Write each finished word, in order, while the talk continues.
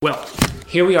Well,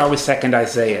 here we are with 2nd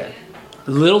Isaiah.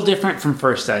 A little different from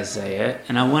 1st Isaiah,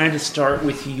 and I wanted to start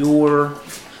with your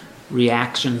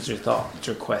reactions or thoughts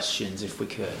or questions, if we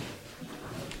could.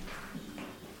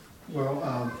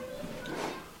 Well,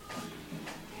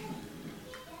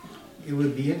 it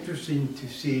would be interesting to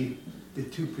see the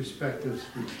two perspectives,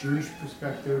 the Jewish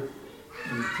perspective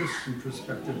and the Christian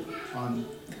perspective on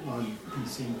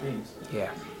these same things.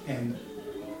 Yeah. And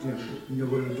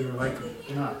whether they're like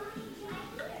it or not.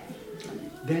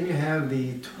 Then you have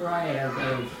the triad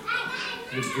of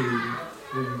the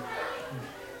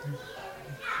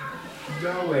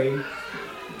Yahweh,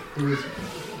 who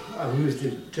is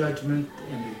the judgment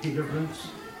and the deliverance.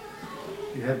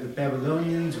 You have the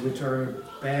Babylonians, which are a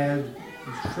bad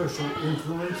social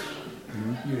influence.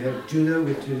 Mm-hmm. You have Judah,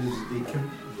 which is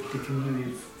the community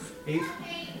of faith.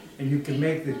 And you can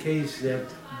make the case that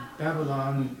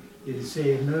Babylon is,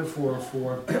 say, a metaphor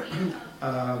for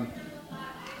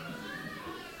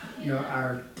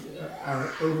our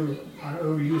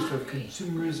overuse of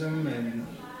consumerism and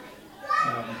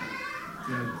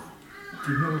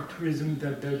the militarism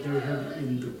that they have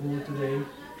in the world today.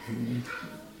 Mm-hmm.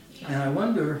 And I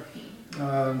wonder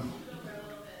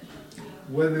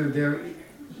whether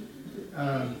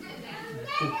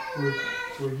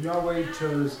where Yahweh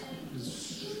chose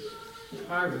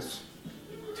Cyrus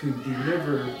to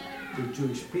deliver the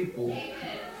Jewish people,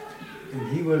 and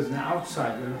he was an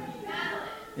outsider,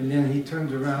 and then he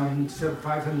turns around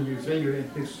 500 years later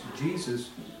and picks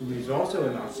Jesus, who is also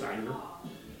an outsider,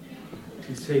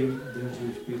 to save the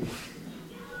Jewish people.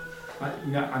 I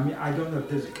don't know if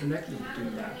there's a connection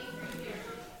between that,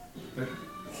 but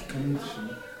it's kind of interesting.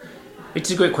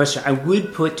 It's a great question. I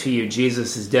would put to you,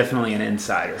 Jesus is definitely an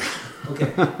insider.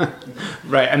 Okay.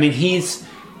 Right. I mean, he's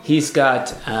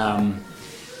got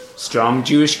strong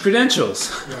Jewish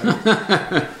credentials,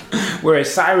 right.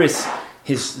 Whereas Cyrus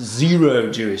has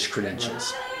zero Jewish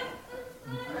credentials.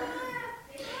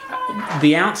 Right.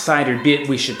 The outsider bit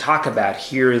we should talk about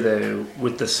here, though,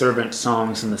 with the servant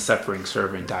songs and the suffering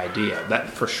servant idea, that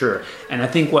for sure. And I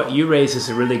think what you raise is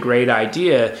a really great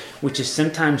idea, which is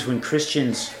sometimes when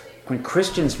Christians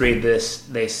read this,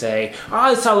 they say,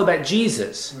 "Oh, it's all about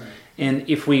Jesus." Right. And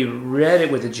if we read it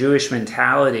with a Jewish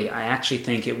mentality, I actually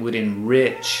think it would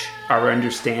enrich our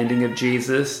understanding of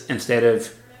Jesus instead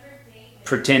of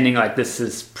pretending like this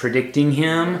is predicting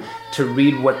him, to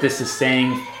read what this is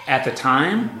saying at the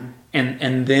time. Mm-hmm.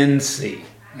 And then see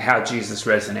how Jesus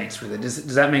resonates with it.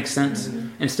 Does that make sense?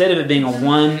 Mm-hmm. Instead of it being a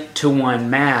one-to-one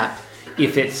map,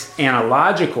 if it's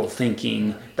analogical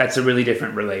thinking, that's a really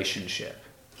different relationship.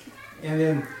 And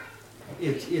then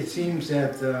it seems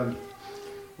that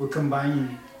we're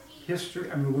combining history.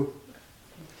 I mean,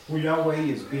 Yahweh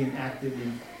is being active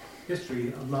in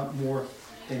history a lot more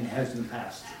than it has in the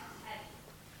past.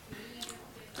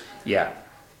 Yeah.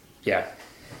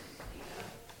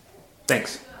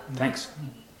 Thanks.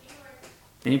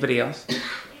 Anybody else?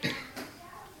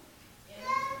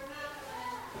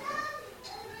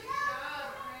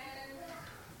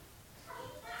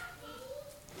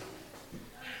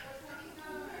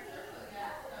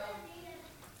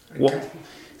 Well,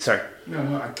 sorry.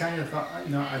 No, I kind of thought,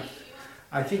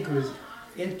 I think it was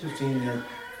interesting that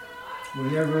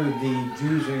whenever the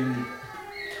Jews are in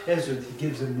desert, he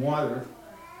gives them water,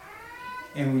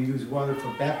 and we use water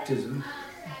for baptism.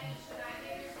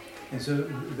 And so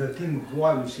the theme of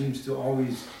water seems to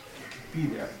always be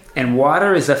there. And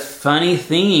water is a funny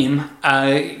theme.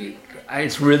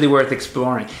 It's really worth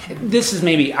exploring. This is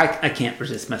maybe, I can't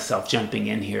resist myself jumping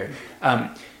in here.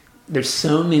 There's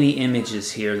so many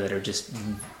images here that are just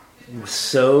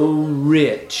so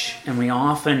rich, and we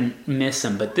often miss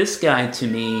them. But this guy, to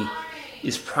me,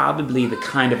 is probably the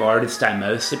kind of artist I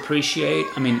most appreciate.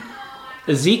 I mean,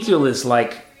 Ezekiel is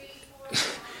like,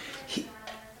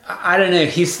 I don't know,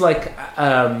 he's like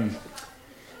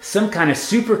some kind of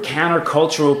super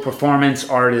countercultural performance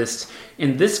artist.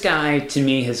 And this guy, to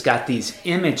me, has got these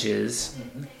images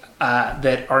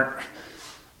that are,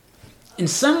 in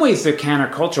some ways, they're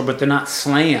countercultural, but they're not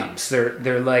slams.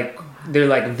 They're like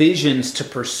visions to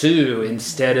pursue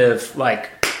instead of like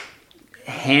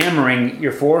hammering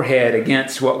your forehead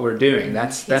against what we're doing.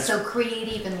 That's so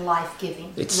creative and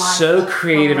life-giving. It's so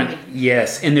creative, and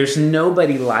yes, and there's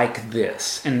nobody like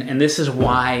this. And this is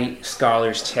why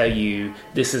scholars tell you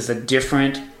this is a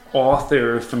different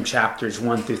author from chapters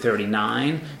 1 through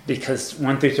 39, because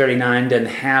 1 through 39 doesn't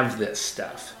have this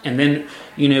stuff. And then,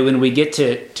 when we get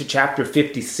to chapter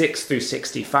 56 through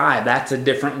 65, that's a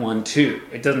different one too.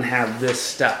 It doesn't have this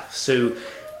stuff. So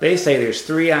they say there's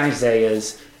 3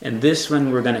 Isaiahs, and this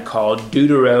one we're going to call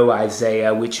Deutero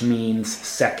Isaiah, which means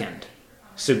second.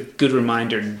 So good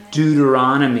reminder,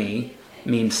 Deuteronomy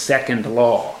means second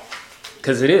law,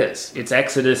 because it is. It's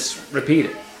Exodus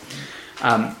repeated.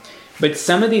 But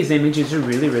some of these images are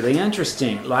really, really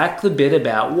interesting, like the bit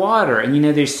about water. And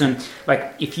there's some,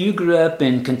 like if you grew up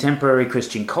in contemporary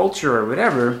Christian culture or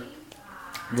whatever,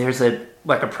 there's a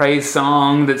praise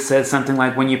song that says something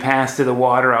like, when you pass through the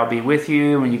water, I'll be with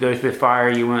you. When you go through the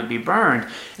fire, you won't be burned.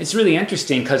 It's really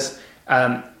interesting because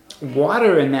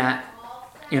water in that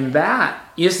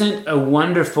isn't a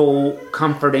wonderful,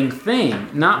 comforting thing.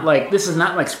 This is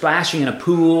not like splashing in a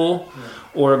pool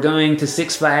or going to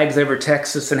Six Flags over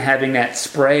Texas and having that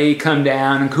spray come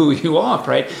down and cool you off,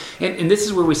 right? And this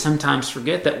is where we sometimes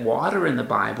forget that water in the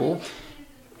Bible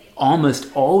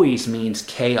almost always means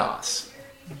chaos.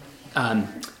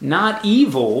 Not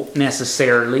evil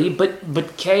necessarily,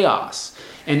 but chaos.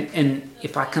 And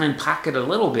if I can unpack it a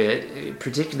little bit,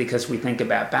 particularly because we think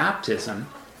about baptism,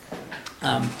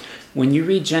 when you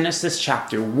read Genesis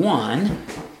chapter 1,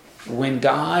 when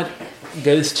God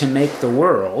goes to make the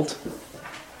world,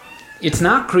 it's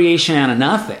not creation out of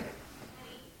nothing.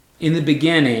 In the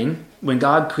beginning, when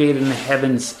God created the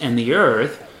heavens and the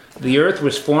earth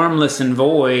was formless and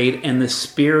void, and the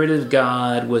Spirit of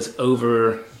God was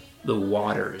over the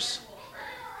waters.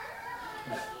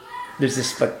 There's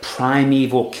this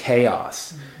primeval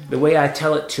chaos. The way I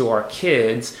tell it to our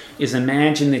kids is,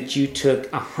 imagine that you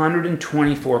took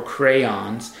 124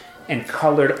 crayons and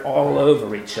colored all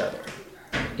over each other.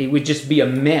 It would just be a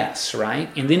mess, right?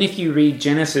 And then if you read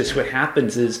Genesis, what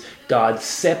happens is God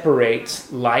separates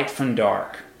light from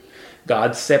dark.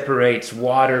 God separates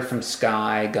water from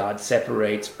sky. God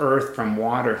separates earth from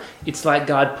water. It's like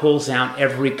God pulls out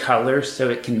every color so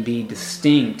it can be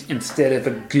distinct instead of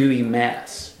a gooey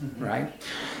mess, right?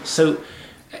 So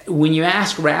when you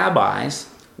ask rabbis,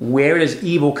 where does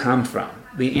evil come from?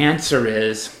 The answer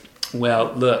is,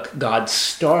 well, look, God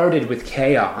started with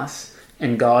chaos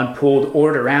and God pulled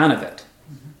order out of it.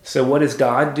 So what does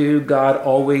God do? God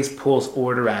always pulls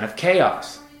order out of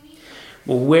chaos.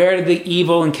 Well, where did the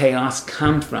evil and chaos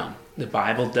come from? The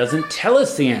Bible doesn't tell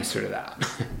us the answer to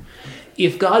that.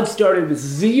 If God started with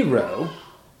zero,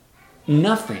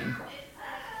 nothing,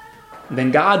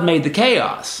 then God made the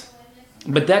chaos.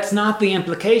 But that's not the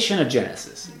implication of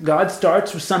Genesis. God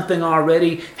starts with something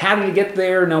already. How did it get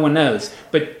there? No one knows.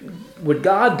 But what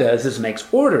God does is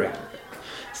makes order out of it.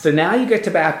 So now you get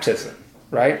to baptism,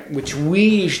 right? Which we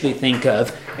usually think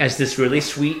of as this really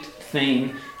sweet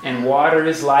thing, and water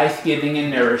is life-giving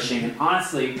and nourishing. And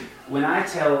honestly, when I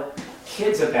tell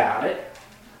kids about it,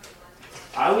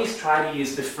 I always try to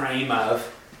use the frame of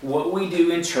what we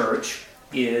do in church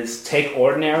is take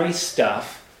ordinary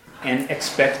stuff and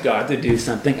expect God to do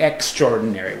something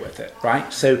extraordinary with it,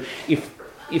 right? So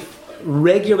if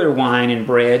regular wine and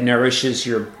bread nourishes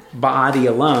your body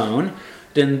alone,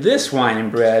 then this wine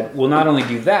and bread will not only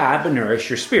do that, but nourish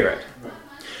your spirit.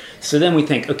 So then we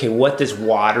think, okay, what does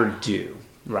water do,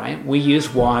 right? We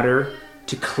use water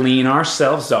to clean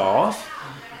ourselves off.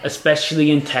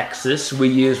 Especially in Texas, we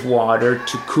use water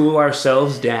to cool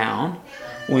ourselves down.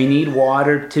 We need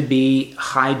water to be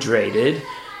hydrated.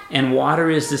 And water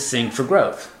is this thing for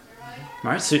growth,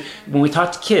 right? So when we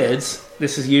talk to kids,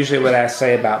 this is usually what I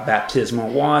say about baptismal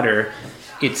water.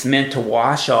 It's meant to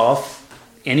wash off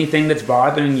anything that's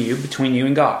bothering you between you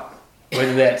and God,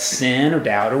 whether that's sin or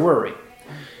doubt or worry.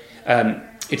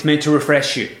 It's meant to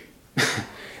refresh you.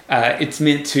 It's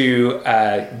meant to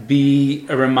be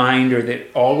a reminder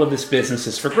that all of this business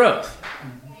is for growth.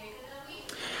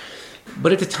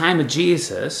 But at the time of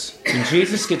Jesus, when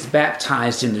Jesus gets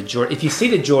baptized in the Jordan, if you see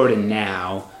the Jordan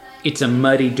now, it's a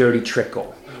muddy, dirty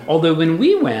trickle. Although when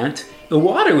we went, the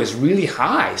water was really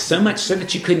high, so much so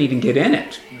that you couldn't even get in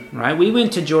it. Right? We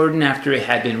went to Jordan after it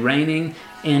had been raining,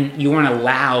 and you weren't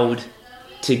allowed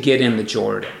to get in the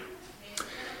Jordan.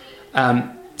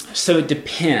 So it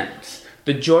depends.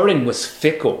 The Jordan was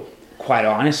fickle, quite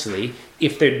honestly.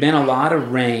 If there'd been a lot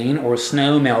of rain or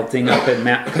snow melting up at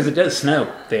Mount, because it does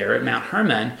snow there at Mount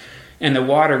Hermon, and the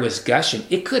water was gushing,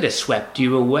 it could have swept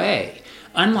you away.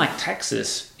 Unlike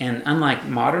Texas, and unlike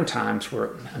modern times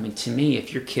where, to me,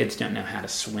 if your kids don't know how to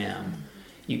swim,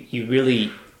 you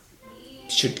really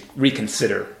should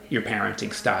reconsider your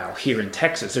parenting style here in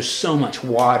Texas. There's so much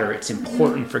water, it's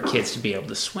important for kids to be able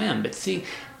to swim. But see,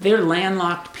 they're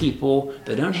landlocked people,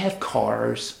 they don't have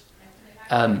cars.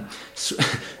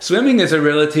 Swimming is a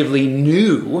relatively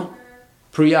new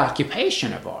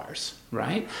preoccupation of ours,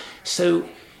 right? So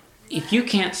if you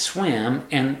can't swim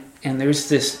and there's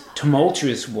this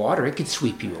tumultuous water, it could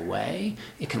sweep you away.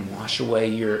 It can wash away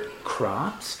your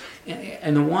crops.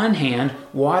 On the one hand,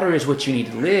 water is what you need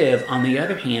to live. On the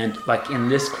other hand, like in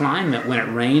this climate, when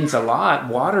it rains a lot,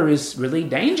 water is really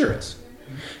dangerous.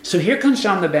 So here comes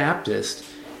John the Baptist,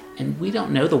 and we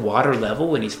don't know the water level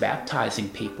when he's baptizing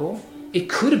people. It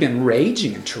could have been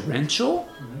raging and torrential.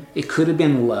 It could have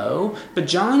been low. But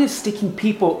John is sticking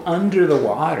people under the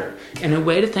water. And a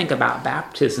way to think about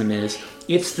baptism is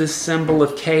it's this symbol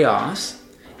of chaos.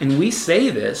 And we say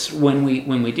this when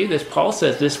we do this. Paul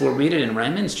says this, we'll read it in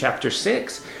Romans chapter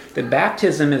 6, that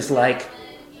baptism is like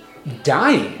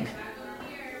dying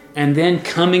and then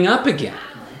coming up again.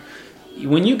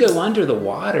 When you go under the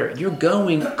water, you're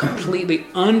going completely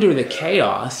under the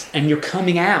chaos and you're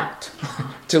coming out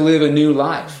to live a new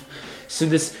life. So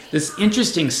this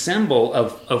interesting symbol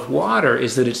of water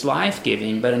is that it's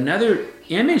life-giving, but another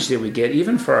image that we get,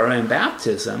 even for our own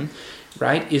baptism,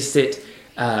 right, is that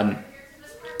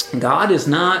God is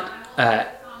not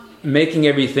making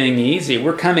everything easy.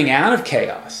 We're coming out of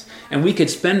chaos. And we could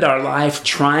spend our life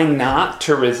trying not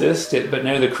to resist it, but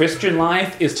no, the Christian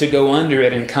life is to go under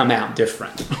it and come out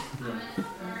different.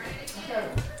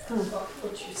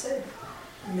 What you said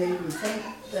made me think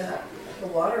that the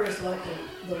water is like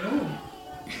the moon.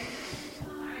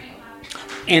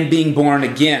 And being born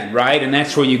again, right? And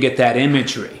that's where you get that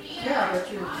imagery. Yeah, but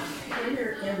when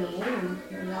you're in the womb,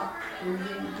 you're not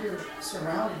breathing, you're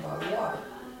surrounded by water.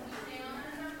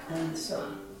 And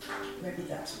so maybe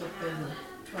that's what they were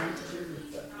trying to do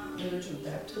with the image of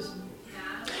baptism.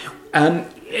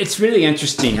 It's really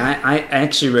interesting. I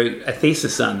actually wrote a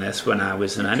thesis on this when I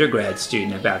was an undergrad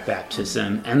student about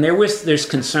baptism, and there's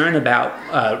concern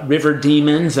about river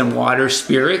demons and water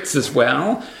spirits as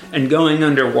well. And going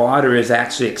underwater is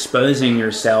actually exposing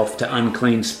yourself to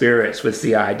unclean spirits was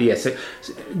the idea. So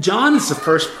John is the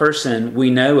first person we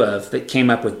know of that came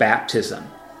up with baptism.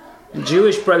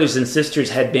 Jewish brothers and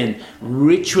sisters had been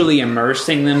ritually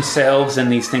immersing themselves in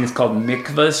these things called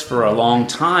mikvahs for a long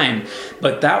time,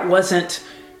 but that wasn't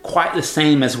quite the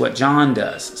same as what John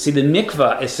does. See, the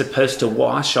mikvah is supposed to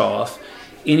wash off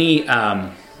any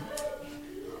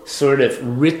sort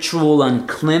of ritual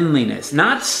uncleanliness,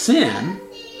 not sin,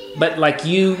 but like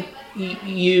you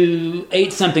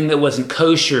ate something that wasn't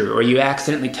kosher, or you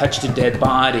accidentally touched a dead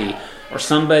body, or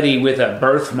somebody with a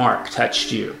birthmark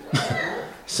touched you.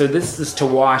 So this is to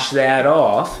wash that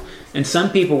off. And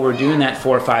some people were doing that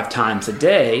 4 or 5 times a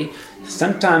day,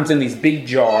 sometimes in these big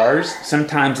jars,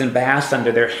 sometimes in baths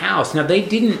under their house. Now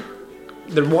the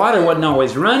water wasn't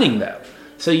always running though.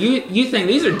 So you think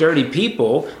these are dirty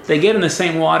people, they get in the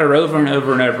same water over and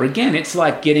over and over again. It's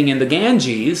like getting in the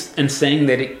Ganges and saying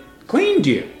that it cleaned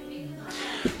you.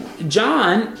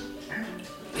 John,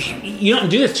 you don't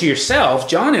do this to yourself.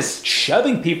 John is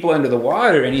shoving people into the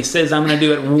water, and he says, I'm going to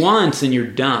do it once and you're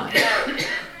done.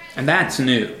 And that's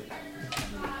new.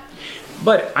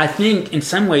 But I think in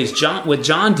some ways, what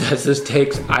John does is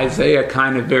takes Isaiah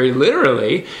kind of very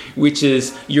literally, which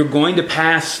is, you're going to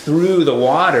pass through the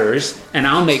waters, and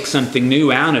I'll make something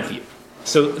new out of you.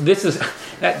 So this is,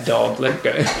 that dog, let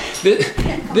go.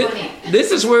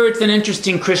 This is where it's an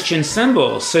interesting Christian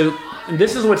symbol. So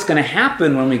this is what's going to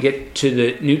happen when we get to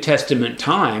the New Testament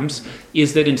times,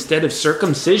 is that instead of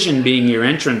circumcision being your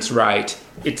entrance rite,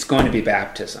 it's going to be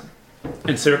baptism.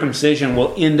 And circumcision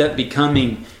will end up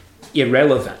becoming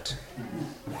irrelevant.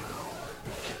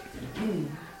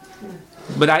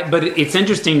 But it's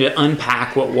interesting to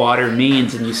unpack what water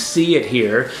means, and you see it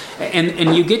here.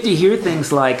 And you get to hear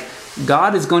things like,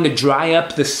 God is going to dry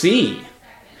up the sea.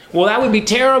 Well, that would be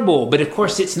terrible, but of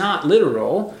course it's not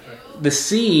literal. The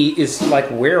sea is like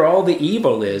where all the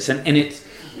evil is, and they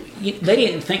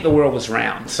didn't think the world was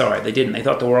round. Sorry, they didn't. They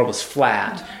thought the world was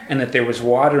flat, and that there was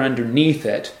water underneath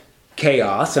it,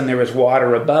 chaos, and there was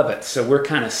water above it. So we're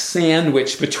kind of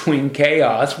sandwiched between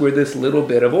chaos with this little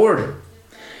bit of order.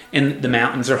 And the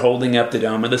mountains are holding up the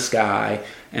dome of the sky,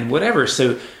 and whatever.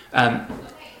 So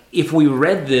if we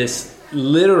read this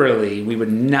literally, we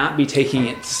would not be taking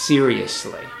it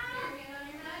seriously.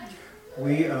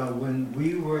 When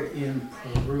we were in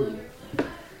Peru,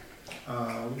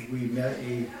 we met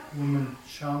a woman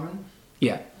shaman.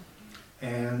 Yeah.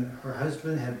 And her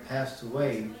husband had passed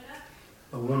away.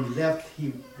 But when he left,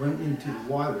 he went into the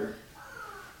water,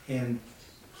 and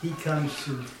he comes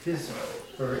to visit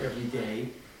her every day.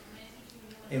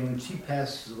 And when she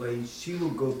passes away, she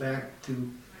will go back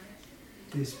to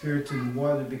the spirits in the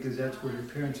water, because that's where her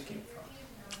parents came from.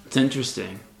 It's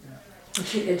interesting.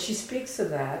 Yeah. And she speaks of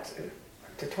that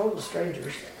to total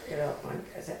strangers, you know,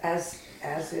 as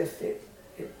if it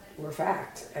were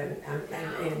fact,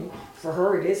 and for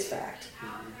her it is fact,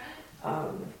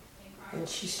 and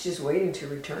she's just waiting to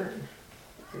return,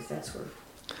 because that's where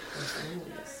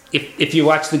If you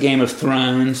watch the Game of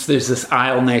Thrones, there's this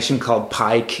Isle nation called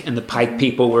Pike, and the Pike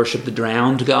people worship the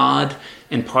drowned god,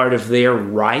 and part of their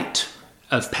rite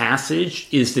of passage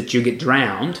is that you get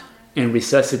drowned and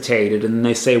resuscitated, and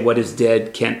they say what is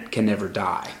dead can never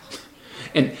die.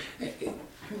 And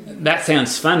that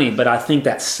sounds funny, but I think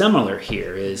that's similar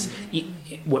here. Is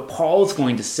what Paul's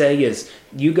going to say is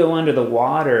you go under the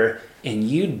water and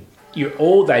your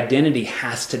old identity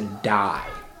has to die.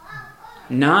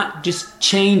 Not just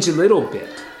change a little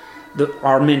bit.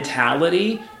 Our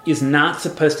mentality is not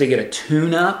supposed to get a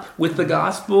tune-up with the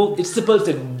gospel. It's supposed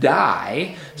to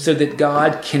die so that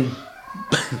God can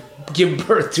give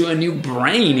birth to a new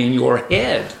brain in your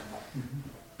head.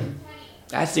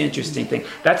 That's the interesting thing.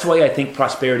 That's why I think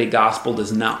prosperity gospel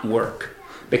does not work,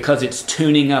 because it's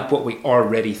tuning up what we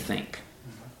already think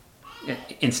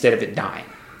instead of it dying.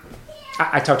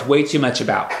 I talked way too much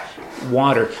about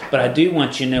water, but I do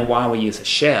want you to know why we use a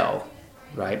shell,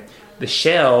 right? The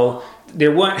shell,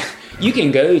 you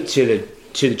can go to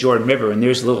the Jordan River and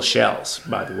there's little shells,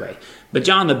 by the way. But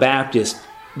John the Baptist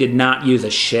did not use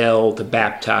a shell to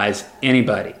baptize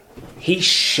anybody. He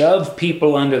shoved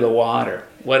people under the water.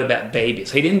 What about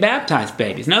babies? He didn't baptize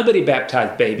babies. Nobody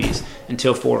baptized babies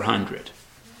until 400.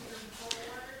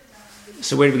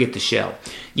 So where do we get the shell?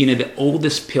 The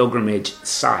oldest pilgrimage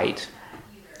site,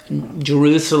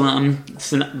 Jerusalem,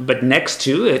 but next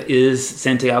to it is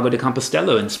Santiago de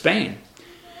Compostela in Spain.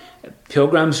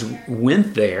 Pilgrims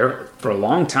went there for a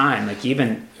long time, like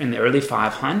even in the early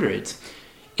 500s,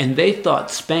 and they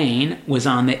thought Spain was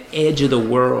on the edge of the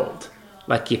world.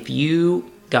 Like if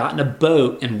you got in a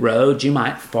boat and rowed, you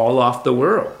might fall off the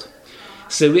world.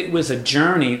 So it was a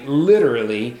journey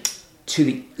literally to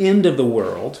the end of the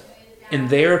world, and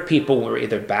there people were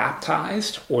either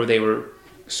baptized or they were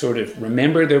sort of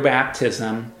remember their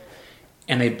baptism,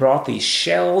 and they brought these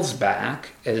shells back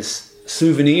as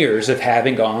souvenirs of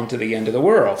having gone to the end of the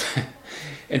world.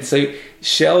 And so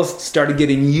shells started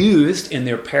getting used in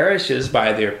their parishes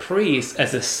by their priests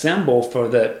as a symbol for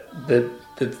the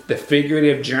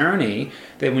figurative journey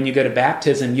that when you go to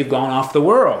baptism, you've gone off the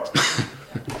world.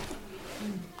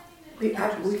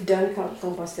 We've done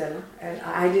Compostela, and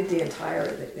I did the entire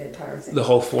thing. The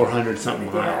whole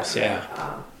 400-something miles,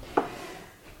 yeah.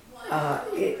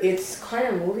 It's quite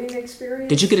a moving experience.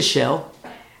 Did you get a shell?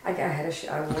 I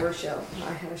wore a shell.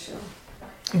 I had a shell.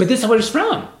 But this is where it's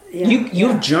from. Yeah,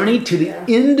 You've journeyed to the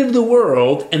end of the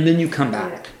world, and then you come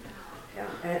back. Yeah.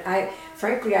 And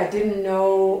frankly, I didn't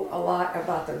know a lot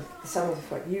about some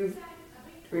of what you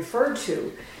referred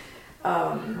to.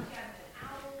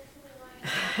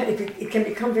 It can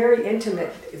become very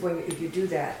intimate if you do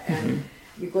that, and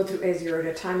you go through as you're at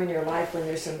a time in your life when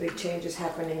there's some big changes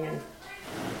happening, and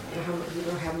you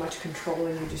don't have much control,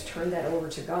 and you just turn that over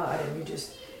to God, and you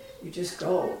just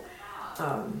go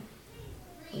on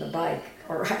the bike.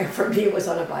 Or for me, it was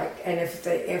on a bike, and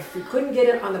if we couldn't get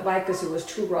it on the bike because it was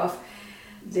too rough,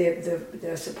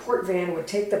 the support van would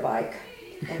take the bike.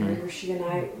 And remember, she and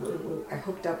I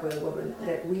hooked up with a woman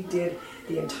that we did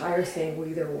the entire thing. We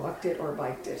either walked it or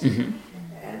biked it. Mm-hmm.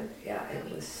 And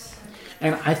it was...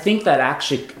 And I think that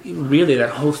actually, really, that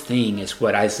whole thing is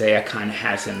what Isaiah kind of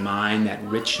has in mind, that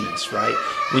richness, right?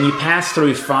 When you pass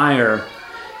through fire,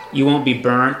 you won't be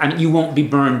burned. I mean, you won't be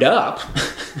burned up,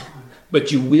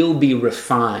 but you will be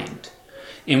refined.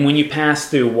 And when you pass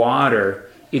through water,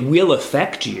 it will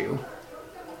affect you.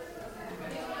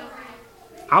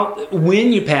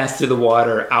 When you pass through the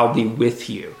water, I'll be with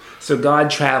you. So God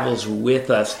travels with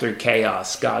us through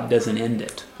chaos. God doesn't end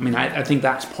it. I mean, I think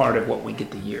that's part of what we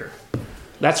get to hear.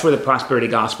 That's where the prosperity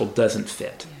gospel doesn't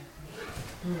fit.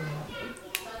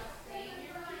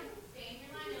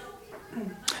 Did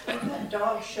that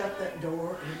dog shut that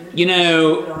door?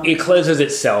 It closes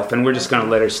itself, and we're just going to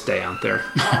let her stay out there.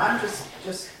 I'm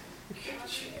just...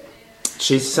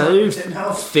 She's so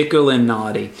fickle and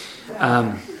naughty.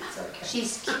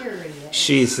 She's curious.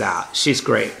 She's out. She's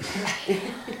great.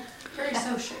 Very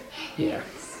social. Yeah.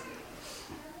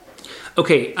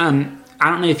 Okay, I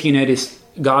don't know if you noticed,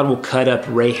 God will cut up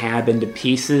Rahab into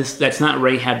pieces. That's not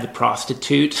Rahab the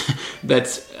prostitute.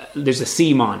 There's a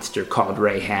sea monster called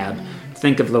Rahab.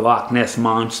 Think of the Loch Ness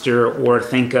monster, or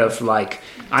think of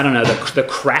the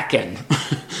Kraken.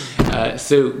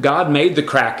 So God made the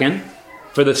Kraken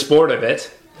for the sport of it,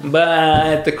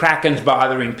 but the Kraken's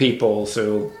bothering people,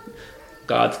 so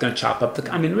God's going to chop up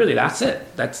really, that's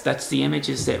it. That's the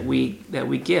images that we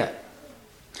get.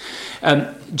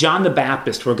 John the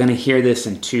Baptist, we're going to hear this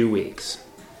in 2 weeks.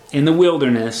 In the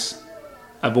wilderness,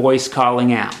 a voice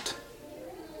calling out,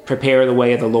 prepare the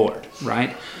way of the Lord,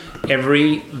 right?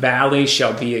 Every valley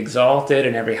shall be exalted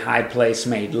and every high place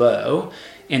made low.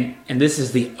 And this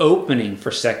is the opening for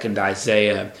 2nd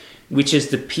Isaiah, which is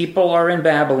the people are in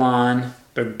Babylon.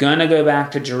 They're going to go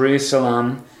back to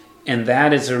Jerusalem. And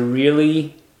that is a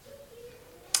really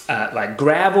like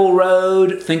gravel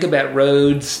road. Think about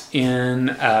roads in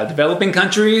developing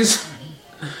countries.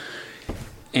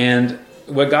 And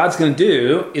what God's going to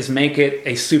do is make it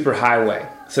a super highway.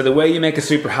 So the way you make a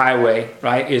super highway,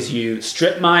 right, is you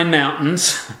strip mine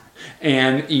mountains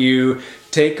and you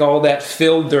take all that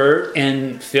filled dirt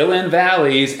and fill in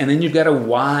valleys, and then you've got a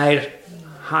wide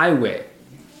highway.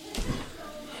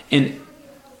 And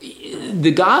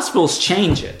the Gospels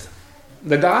change it.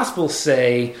 The Gospels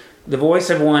say, the voice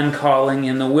of one calling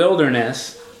in the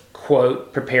wilderness,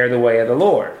 quote, prepare the way of the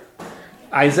Lord.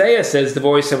 Isaiah says the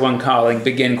voice of one calling,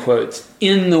 begin quotes,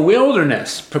 in the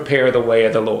wilderness, prepare the way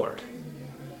of the Lord.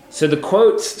 So the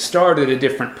quotes start at a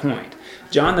different point.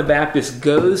 John the Baptist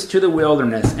goes to the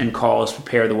wilderness and calls,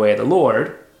 prepare the way of the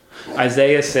Lord.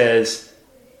 Isaiah says,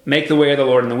 make the way of the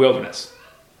Lord in the wilderness.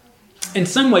 In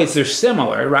some ways they're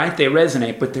similar, right? They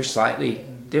resonate, but they're slightly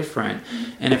different.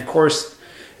 And of course,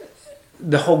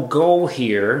 the whole goal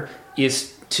here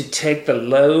is to take the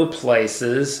low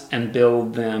places and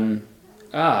build them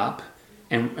up.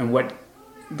 And what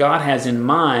God has in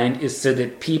mind is so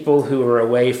that people who are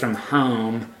away from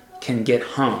home can get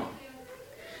home.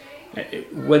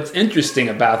 What's interesting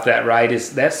about that, right,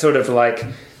 is that's sort of like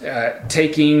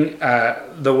taking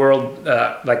the world,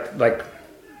 like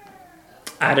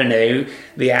I don't know,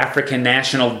 the African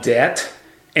national debt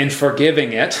and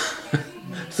forgiving it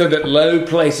so that low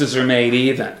places are made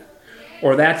even.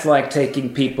 Or that's like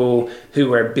taking people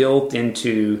who are built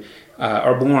into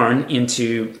are born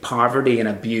into poverty and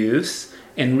abuse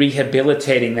and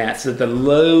rehabilitating that so that the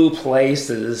low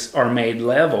places are made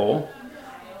level.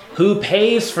 Who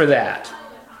pays for that?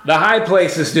 The high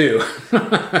places do.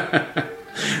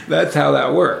 That's how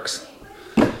that works.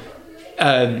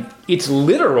 It's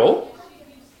literal,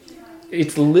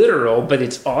 but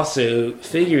it's also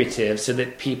figurative so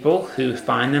that people who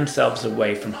find themselves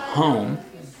away from home,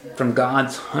 from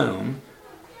God's home,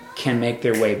 can make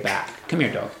their way back. Come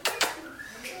here, dog.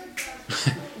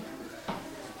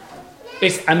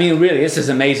 Really, this is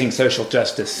amazing social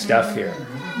justice stuff here.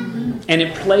 And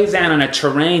it plays out on a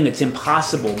terrain that's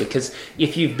impossible, because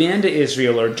if you've been to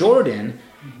Israel or Jordan,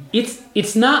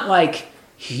 it's not like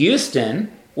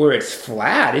Houston where it's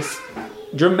flat. It's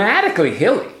dramatically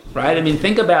hilly, right? I mean,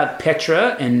 think about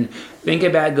Petra and think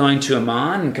about going to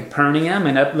Amman and Capernaum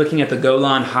and up looking at the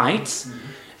Golan Heights.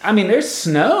 I mean, there's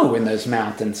snow in those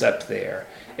mountains up there.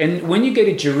 And when you go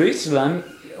to Jerusalem,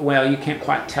 well, you can't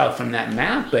quite tell from that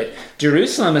map, but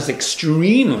Jerusalem is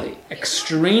extremely,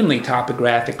 extremely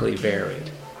topographically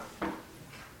varied.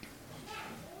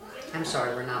 I'm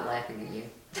sorry, we're not laughing at you.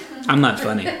 I'm not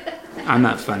funny.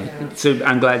 So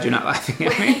I'm glad you're not laughing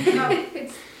at me.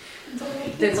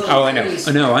 Oh, I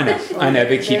know.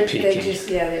 They keep peeking.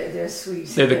 They're sweet.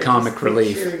 They're the comic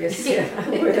relief. Curious. Yeah,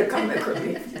 we're the comic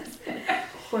relief.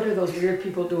 What are those weird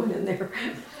people doing in there?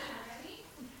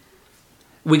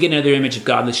 We get another image of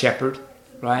God the shepherd,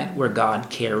 right? Where God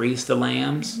carries the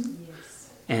lambs. Yes.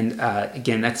 And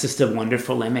again, that's just a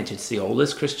wonderful image. It's the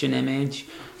oldest Christian image.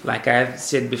 Like I've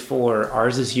said before,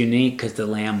 ours is unique because the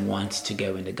lamb wants to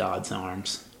go into God's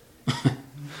arms.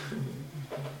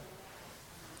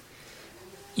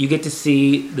 You get to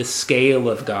see the scale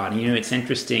of God. You know, it's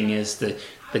interesting is the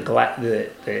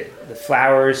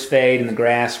flowers fade and the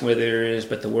grass withers,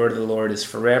 but the word of the Lord is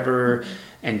forever.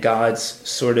 And God's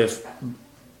sort of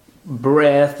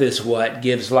breath is what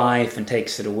gives life and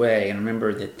takes it away. And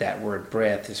remember that word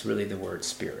breath is really the word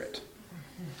spirit.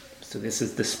 So this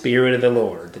is the Spirit of the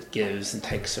Lord that gives and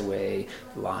takes away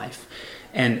life.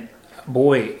 And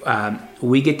boy,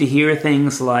 we get to hear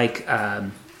things like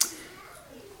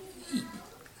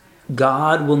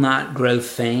God will not grow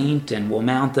faint and will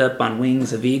mount up on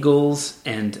wings of eagles.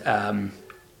 And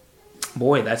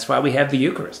boy, that's why we have the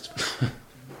Eucharist.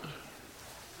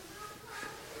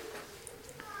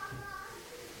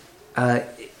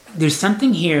 There's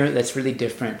something here that's really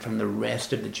different from the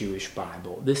rest of the Jewish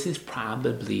Bible. This is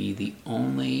probably the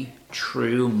only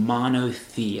true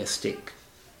monotheistic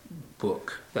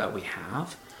book that we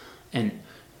have. And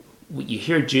you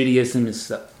hear Judaism is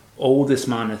the oldest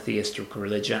monotheistic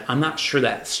religion. I'm not sure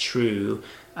that's true.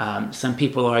 Some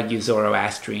people argue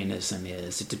Zoroastrianism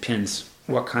is. It depends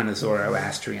what kind of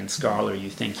Zoroastrian scholar you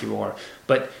think you are.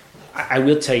 But I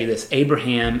will tell you this,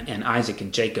 Abraham and Isaac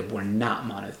and Jacob were not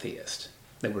monotheists.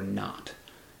 They were not.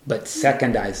 But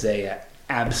 2nd Isaiah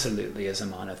absolutely is a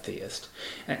monotheist.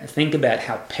 And think about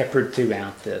how peppered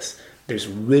throughout this, There's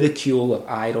ridicule of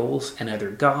idols and other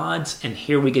gods. And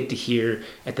here we get to hear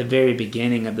at the very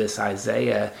beginning of this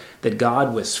Isaiah that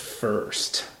God was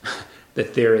first.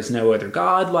 That there is no other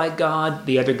God like God.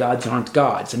 The other gods aren't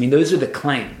gods. I mean, those are the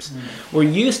claims. We're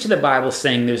used to the Bible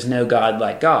saying there's no God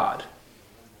like God.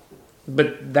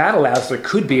 But that allows there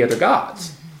could be other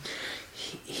gods.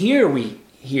 Here we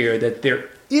hear that there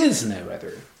is no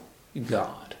other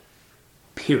God.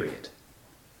 Period.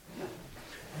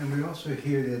 And we also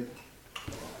hear that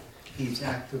he's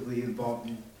actively involved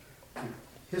in the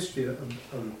history of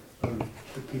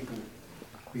the people.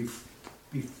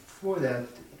 Before that,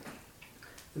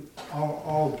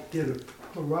 all the other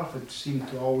prophets seem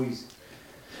to always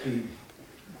be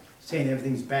saying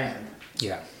everything's bad.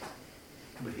 Yeah.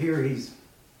 But here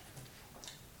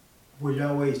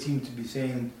Yahweh seems to be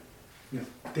saying,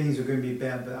 things are going to be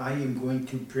bad, but I am going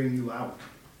to bring you out.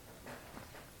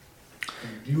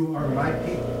 And you are my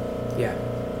people. Yeah.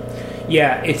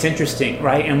 Yeah, it's interesting,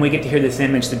 right? And we get to hear this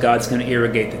image that God's going to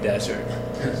irrigate the desert.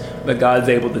 But God's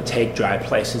able to take dry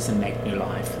places and make new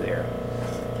life there.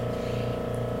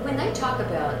 When they talk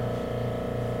about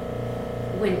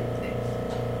when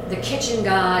the kitchen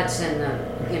gods and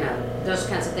those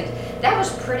kinds of things, that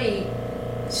was pretty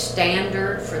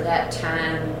standard for that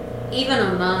time, even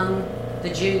among the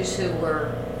Jews who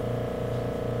were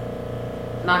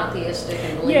monotheistic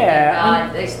and believed in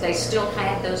God. They still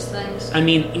had those things. I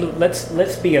mean,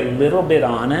 let's be a little bit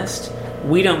honest.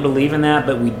 We don't believe in that,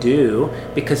 but we do,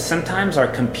 because sometimes our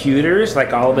computers,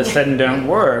 all of a sudden, don't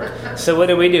work. So what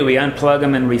do? We unplug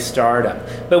them and restart them.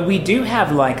 But we do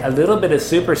have a little bit of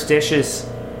superstitious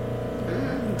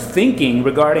thinking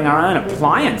regarding our own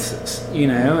appliances,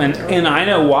 and I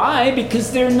know why,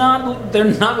 because they're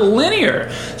not linear.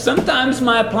 Sometimes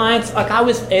my appliance, I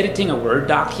was editing a Word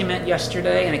document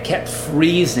yesterday and it kept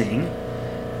freezing,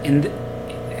 and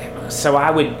so I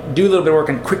would do a little bit of work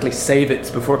and quickly save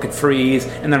it before it could freeze,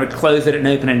 and then I would close it and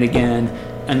open it again,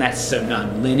 and that's so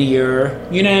non-linear.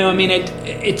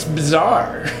 It's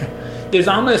bizarre. There's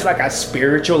almost like a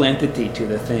spiritual entity to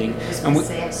the thing. It's and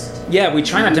possessed. we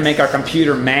try not to make our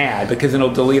computer mad because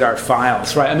it'll delete our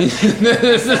files, right? I mean,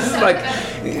 this is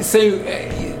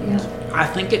I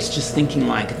think it's just thinking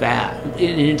like that.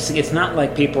 It's not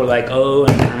like people are like, oh,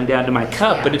 I'm down to my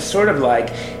cup, but it's sort of like,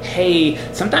 hey,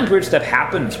 sometimes weird stuff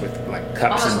happens with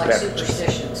cups almost and like beverages.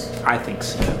 Superstitions. I think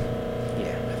so.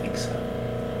 Yeah, I think so.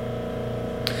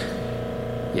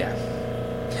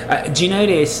 Yeah. Do you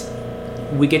notice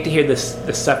we get to hear the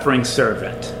suffering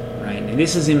servant, right? And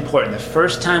this is important. The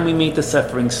first time we meet the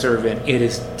suffering servant, it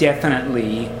is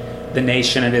definitely the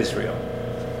nation of Israel.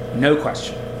 No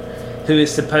question. Who is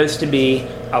supposed to be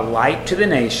a light to the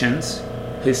nations,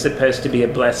 who's supposed to be a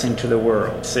blessing to the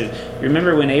world. So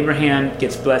remember when Abraham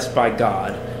gets blessed by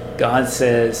God, God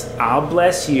says, I'll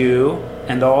bless you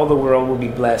and all the world will be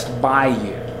blessed by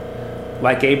you.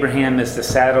 Like Abraham is the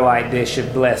satellite dish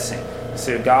of blessing.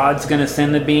 So God's going to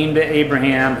send the beam to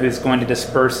Abraham, who's going to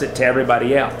disperse it to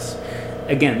everybody else.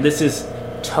 Again, this is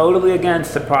totally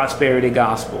against the prosperity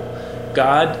gospel.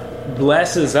 God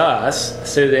blesses us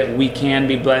so that we can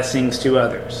be blessings to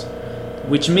others,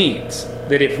 which means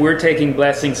that if we're taking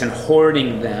blessings and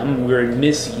hoarding them, we're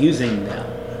misusing them.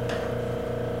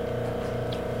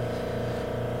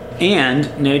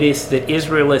 And notice that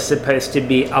Israel is supposed to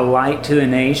be a light to the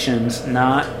nations,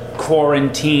 not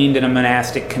quarantined in a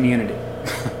monastic community.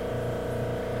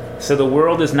 So the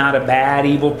world is not a bad,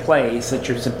 evil place that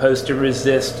you're supposed to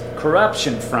resist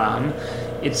corruption from.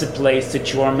 It's a place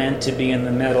that you are meant to be in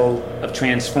the middle of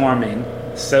transforming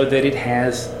so that it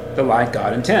has the light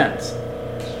God intends.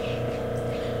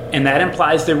 And that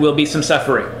implies there will be some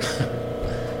suffering.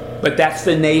 But that's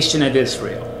the nation of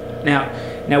Israel. Now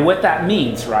what that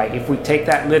means, right, if we take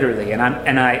that literally,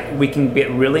 and we can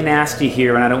get really nasty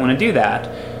here, and I don't want to do that,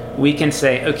 we can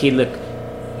say, okay, look,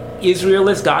 Israel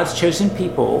is God's chosen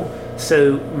people,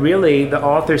 so really the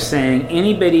author's saying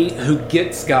anybody who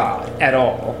gets God at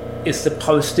all is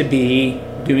supposed to be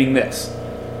doing this.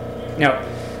 Now,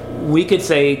 we could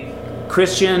say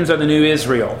Christians are the new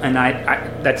Israel, and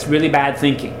that's really bad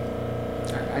thinking.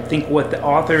 I think what the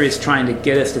author is trying to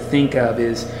get us to think of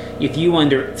is, if you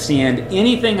understand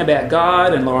anything about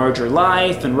God and larger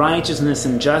life and righteousness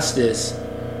and justice,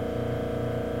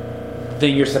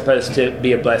 then you're supposed to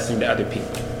be a blessing to other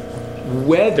people.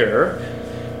 Whether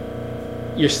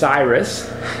you're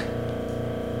Cyrus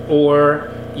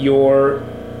or you're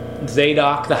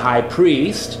Zadok the high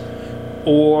priest,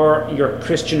 or you're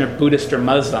Christian or Buddhist or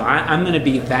Muslim, I'm going to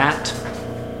be that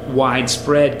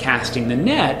widespread casting the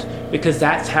net, because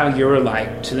that's how you're a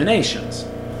light to the nations.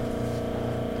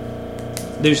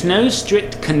 There's no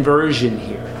strict conversion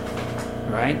here,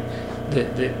 right?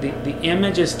 The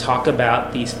images talk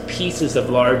about these pieces of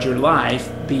larger life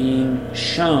being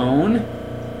shown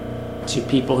to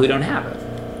people who don't have it.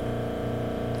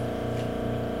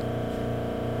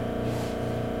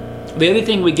 The other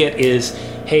thing we get is,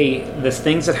 hey, the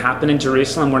things that happen in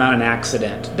Jerusalem were not an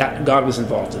accident. That God was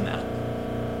involved in that.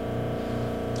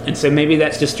 And so maybe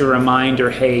that's just a reminder,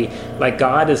 hey, like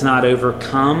God is not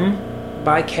overcome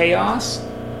by chaos.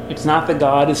 It's not that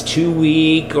God is too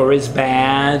weak or is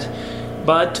bad,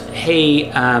 but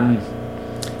hey,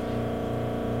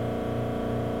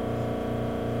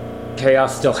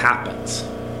 chaos still happens.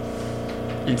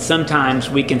 And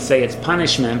sometimes we can say it's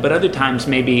punishment, but other times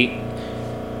maybe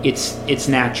it's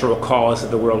natural cause of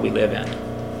the world we live in,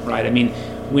 right? I mean,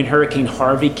 when Hurricane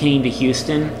Harvey came to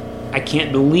Houston, I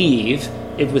can't believe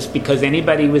it was because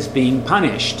anybody was being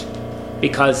punished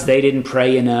because they didn't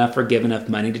pray enough or give enough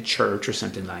money to church or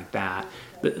something like that.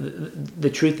 The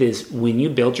truth is, when you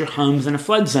build your homes in a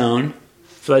flood zone,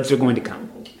 floods are going to come.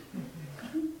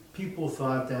 People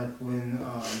thought that when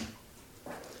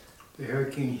the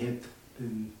hurricane hit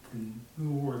in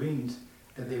New Orleans,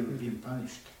 that they were being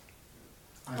punished.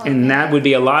 And that would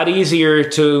be a lot easier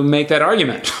to make that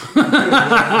argument.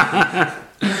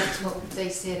 That's what they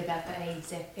said about the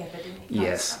AIDS epidemic.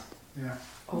 Yes. Yeah.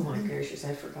 Oh my gracious,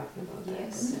 I'd forgotten about that.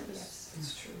 Yes.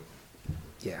 It's true.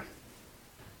 Yeah.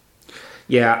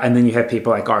 Yeah, and then you have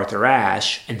people like Arthur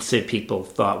Ashe, and so people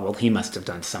thought, well, he must have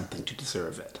done something to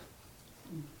deserve it.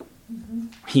 Mm-hmm.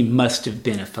 He must have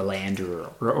been a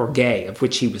philanderer or gay, of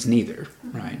which he was neither,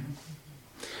 right?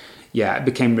 Yeah, it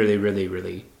became really, really,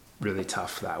 really, really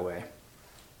tough that way.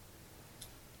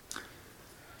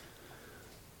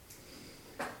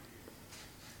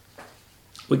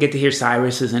 We get to hear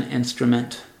Cyrus as an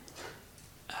instrument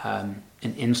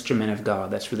of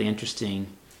God. That's really interesting.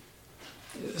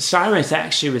 Cyrus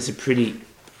actually was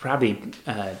probably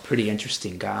pretty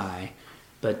interesting guy,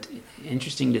 but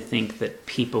interesting to think that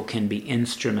people can be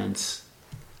instruments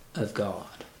of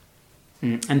God.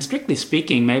 And strictly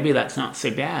speaking, maybe that's not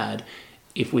so bad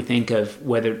if we think of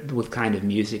what kind of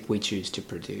music we choose to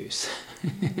produce.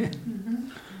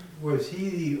 Mm-hmm. Was he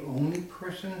the only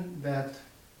person that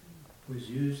was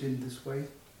used in this way?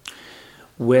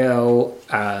 Well,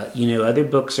 other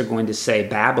books are going to say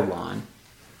Babylon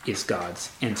is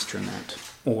God's instrument,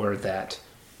 or that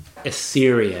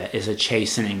Assyria is a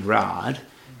chastening rod,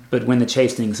 but when the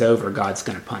chastening's over, God's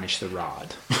going to punish the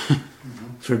rod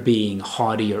for being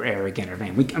haughty or arrogant or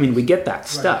vain. We get that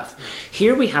stuff. Right.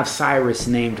 Here we have Cyrus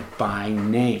named by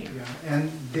name. Yeah,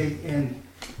 and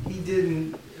he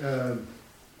didn't.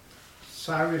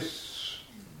 Cyrus,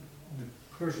 the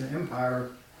Persian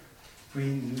Empire.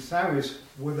 Cyrus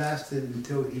lasted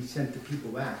until he sent the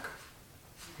people back,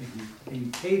 and he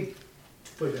paid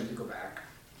for them to go back.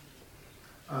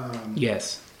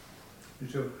 Yes.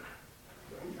 So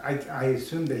I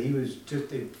assume that he was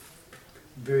just a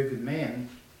very good man.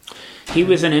 He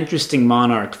was an interesting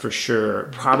monarch for sure,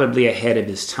 probably ahead of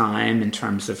his time in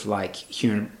terms of like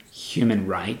human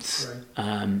rights,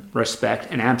 right. Respect,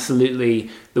 and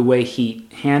absolutely the way he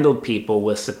handled people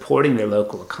was supporting their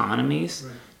local economies.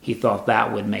 Right. He thought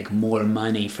that would make more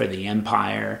money for the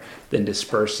empire than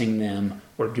dispersing them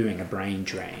or doing a brain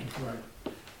drain. Right.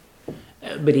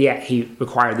 But he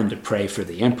required them to pray for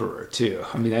the emperor too.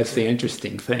 That's the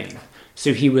interesting thing.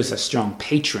 So he was a strong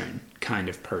patron kind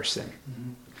of person.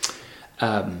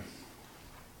 Mm-hmm.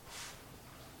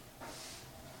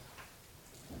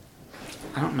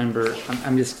 I don't remember.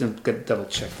 I'm just going to double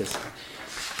check this.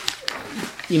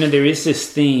 There is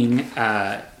this thing.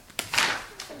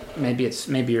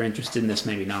 Maybe you're interested in this,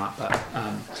 maybe not. But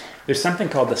there's something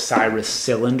called the Cyrus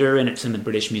cylinder, and it's in the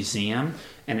British Museum,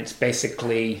 and it's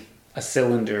basically a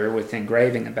cylinder with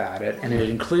engraving about it, and it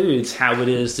includes how it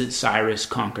is that Cyrus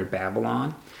conquered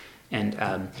Babylon.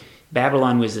 And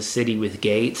Babylon was a city with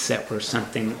gates that were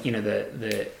something,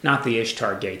 the not the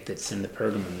Ishtar gate that's in the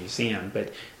Pergamon Museum,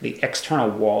 but the external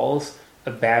walls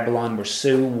of Babylon were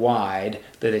so wide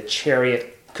that a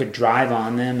chariot could drive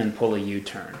on them and pull a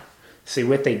U-turn. See,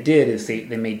 what they did is they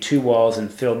made two walls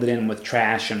and filled it in with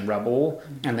trash and rubble,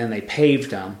 and then they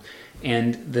paved them.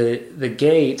 And the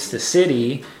gates, the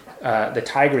city, the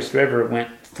Tigris River went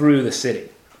through the city,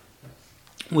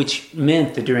 which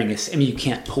meant that you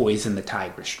can't poison the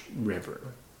Tigris River,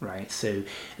 right? So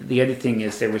the other thing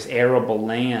is there was arable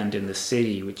land in the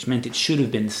city, which meant it should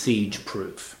have been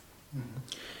siege-proof.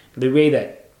 Mm-hmm. The way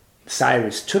that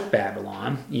Cyrus took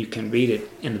Babylon, you can read it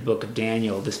in the book of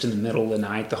Daniel, just in the middle of the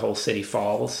night, the whole city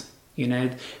falls,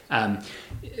 is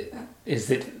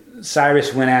that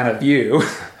Cyrus went out of view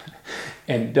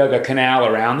and dug a canal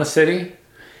around the city,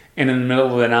 and in the middle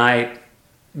of the night,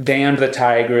 dammed the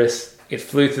Tigris, it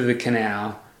flew through the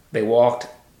canal. They walked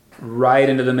right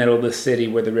into the middle of the city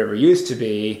where the river used to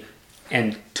be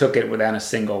and took it without a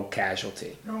single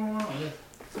casualty. Oh, wow.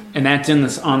 And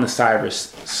that's on the Cyrus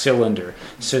cylinder.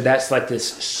 So that's like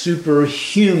this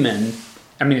superhuman,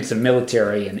 I mean, it's a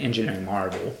military and engineering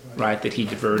marvel, right, that he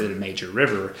diverted a major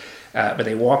river. But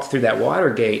they walked through that water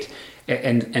gate.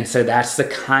 And so that's the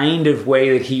kind of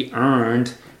way that he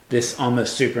earned this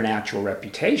almost supernatural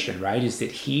reputation, right, is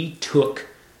that he took,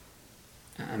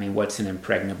 I mean, what's an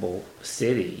impregnable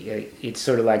city? It's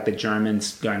sort of like the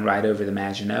Germans going right over the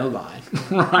Maginot Line,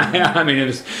 right? I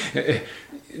mean,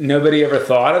 nobody ever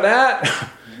thought of that.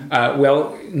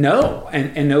 Well, no,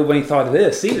 and nobody thought of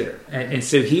this either. And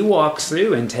so he walks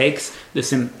through and takes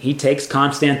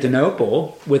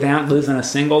Constantinople without losing a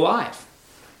single life.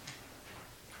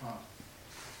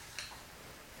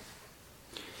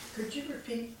 Could you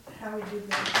repeat how he did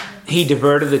that? He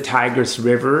diverted the Tigris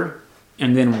River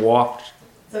and then walked.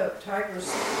 The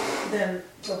Tigris, then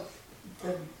the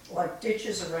like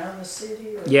ditches around the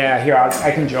city? Or Yeah, here,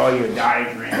 I can draw you a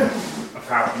diagram of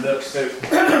how it looks.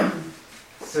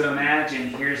 So imagine,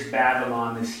 here's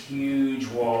Babylon, this huge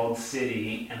walled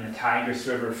city, and the Tigris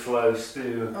River flows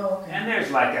through. Oh, okay. And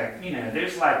there's like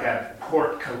a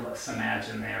portcullis,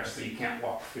 imagine there, so you can't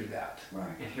walk through that. Right.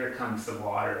 And here comes the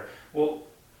water. Well,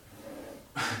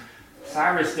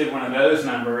 Cyrus did one of those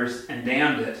numbers and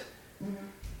dammed it. Mhm.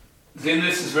 Then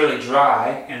this is really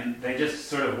dry, and they just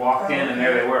sort of walked in, and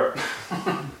there they were.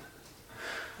 Oh.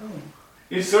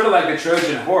 It's sort of like the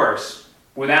Trojan horse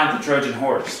without the Trojan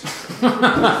horse.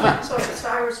 So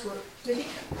Cyrus, where did he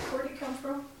come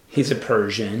from? He's a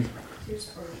Persian. He was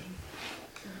Persian.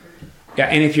 Yeah,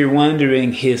 and if you're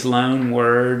wondering, his loan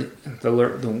word,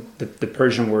 the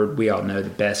Persian word we all know the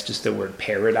best is the word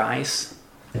paradise,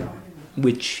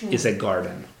 which is a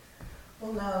garden.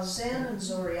 Well, now Zen and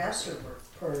Zoroaster were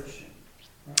Persian.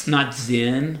 Not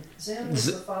Zen. Zen was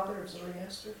the father of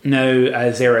Zoroaster?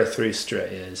 No, Zarathustra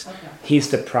is. Okay. He's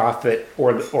the prophet,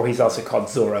 or he's also called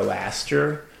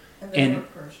Zoroaster. And they And were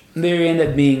Persian. they end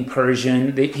up being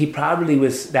Persian.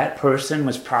 That person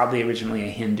was probably originally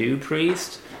a Hindu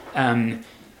priest, 900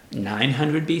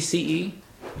 BCE,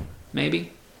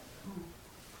 maybe.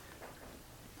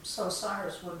 So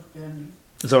Cyrus would have been,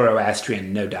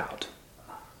 Zoroastrian, no doubt.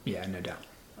 Yeah, no doubt.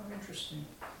 oh, interesting.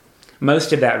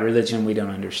 Most of that religion we don't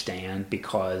understand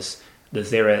because the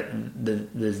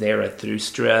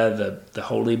Zarathustra, the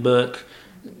holy book,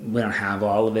 we don't have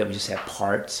all of it. We just have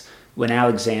parts. When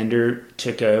Alexander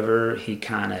took over, he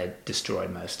kind of destroyed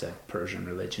most of Persian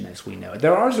religion as we know it.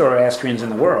 There are Zoroastrians in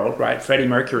the world, right? Freddie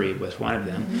Mercury was one of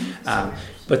them.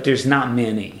 But there's not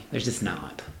many. There's just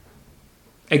not.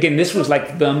 Again, this was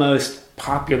like the most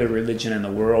popular religion in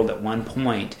the world at one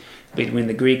point. But when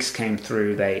the Greeks came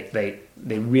through, they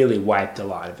really wiped a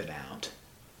lot of it out.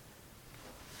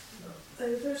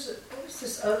 There's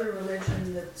this other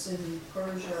religion that's in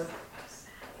Persia.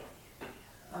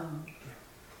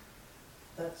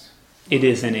 It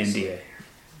is in India.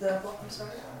 I'm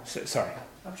sorry? Sorry.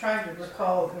 I'm trying to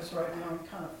recall because right now I'm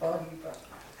kind of foggy, but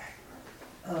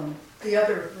the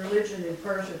other religion in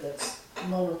Persia that's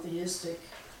monotheistic,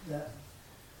 that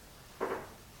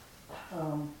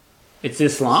It's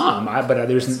Islam, but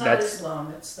others. it's not That's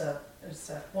Islam. It's that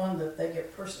one that they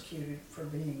get persecuted for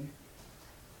being.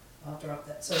 I'll drop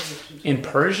that subject. in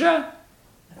Persia.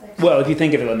 I think so. Well, if you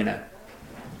think of it, let me know,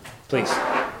 please.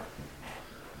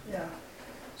 Yeah.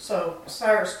 So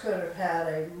Cyrus could have had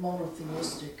a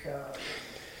monotheistic.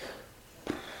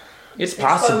 It's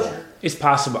possible. Exposure. It's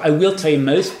possible. I will tell you,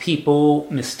 most people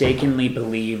mistakenly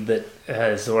believe that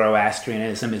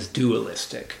Zoroastrianism is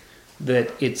dualistic,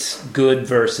 that it's good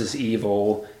versus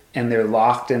evil, and they're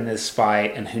locked in this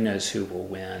fight, and who knows who will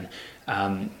win.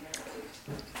 My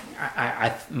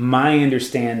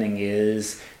understanding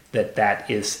is that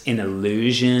is an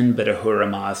illusion, but Ahura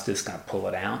Mazda is going to pull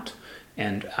it out.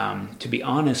 And to be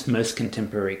honest, most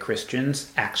contemporary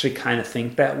Christians actually kind of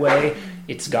think that way.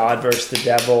 It's God versus the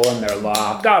devil, and they're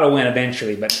locked. God will win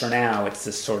eventually, but for now, it's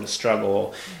this sort of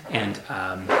struggle. And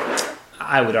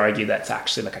I would argue that's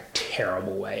actually like a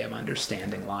terrible way of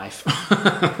understanding life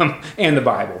and the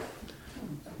Bible.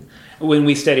 When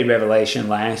we studied Revelation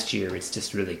last year, it's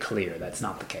just really clear that's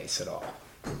not the case at all.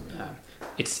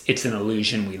 It's an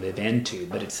illusion we live into,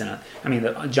 but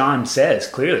John says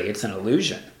clearly it's an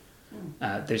illusion.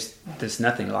 There's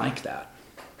nothing like that.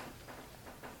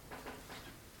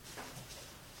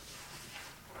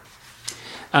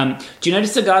 Do you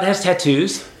notice that God has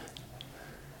tattoos?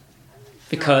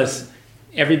 Because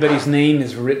everybody's name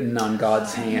is written on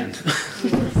God's hand.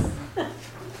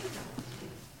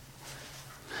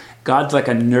 God's like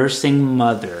a nursing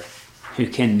mother who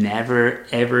can never,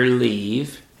 ever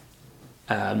leave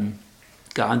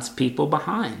God's people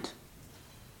behind.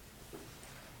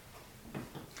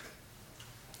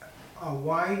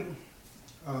 Why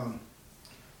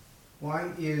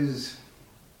is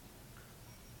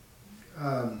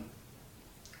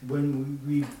when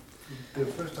we read the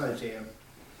first Isaiah,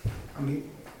 I mean,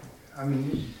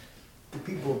 the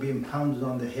people are being pounded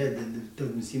on the head and there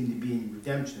doesn't seem to be any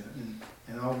redemption,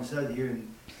 and all of a sudden here in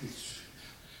this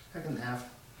second half,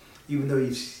 even though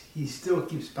he still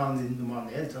keeps pounding them on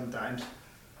the head sometimes,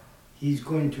 he's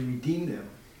going to redeem them.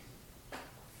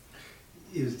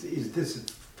 Is this a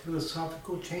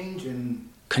philosophical change and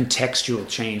contextual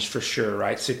change for sure,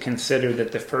 right? So consider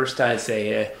that the first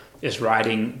Isaiah is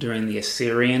writing during the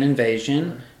Assyrian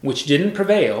invasion, which didn't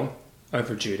prevail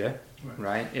over Judah,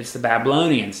 right? It's the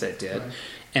Babylonians that did. Right.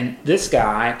 And this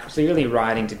guy clearly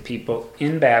writing to people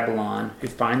in Babylon who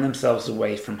find themselves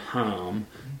away from home,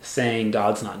 saying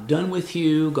God's not done with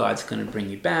you, God's going to bring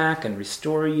you back and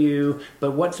restore you.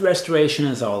 But what restoration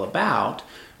is all about?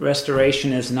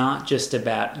 Restoration is not just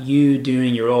about you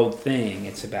doing your old thing,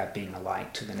 it's about being a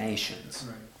light to the nations.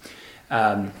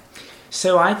 Right.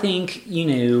 So I think,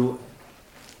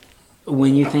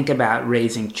 when you think about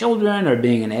raising children or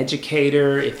being an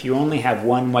educator, if you only have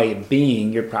one way of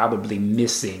being, you're probably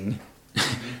missing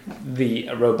the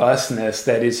robustness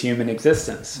that is human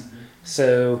existence. Mm-hmm.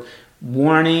 So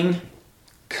warning,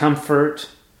 comfort,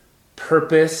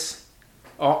 purpose,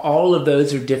 all of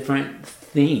those are different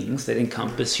things that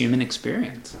encompass human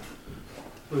experience.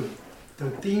 Well, the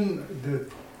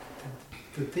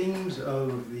themes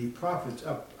of the prophets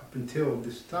up until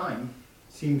this time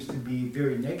seems to be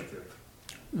very negative.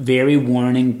 Very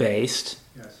warning based.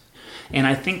 Yes. And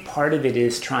I think part of it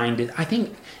is trying to, I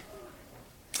think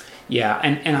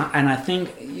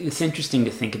it's interesting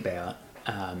to think about.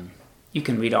 You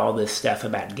can read all this stuff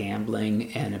about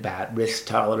gambling and about risk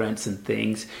tolerance and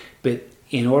things, but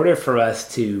in order for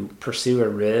us to pursue a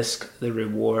risk, the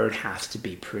reward has to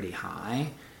be pretty high.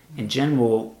 In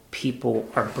general,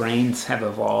 our brains have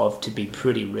evolved to be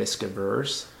pretty risk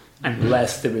averse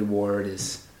unless the reward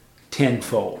is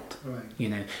tenfold.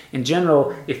 Right. In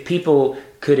general, if people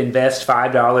could invest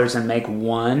 $5 and make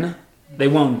 $1, they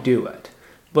won't do it.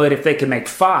 But if they can make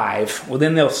 $5, well,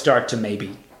 then they'll start to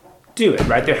maybe do it,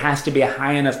 right? There has to be a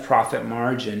high enough profit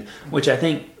margin, which I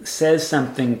think says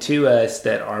something to us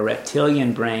that our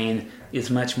reptilian brain is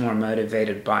much more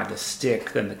motivated by the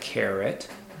stick than the carrot.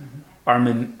 That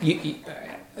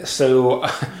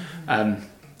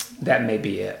may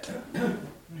be it.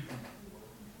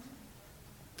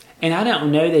 And I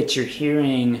don't know that you're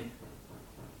hearing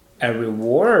a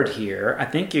reward here. I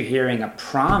think you're hearing a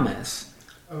promise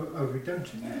of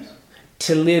redemption, yes.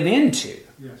 To live into.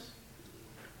 Yes.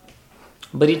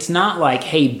 But it's not like,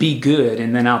 hey, be good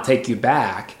and then I'll take you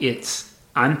back. It's,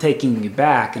 I'm taking you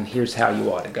back and here's how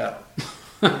you ought to go.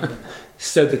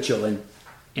 So that you'll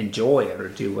enjoy it or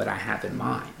do what I have in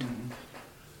mind. Mm-hmm.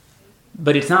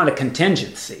 But it's not a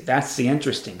contingency. That's the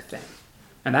interesting thing.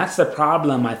 And that's the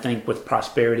problem, I think, with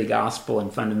prosperity gospel and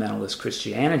fundamentalist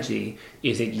Christianity,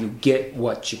 is that you get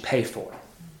what you pay for.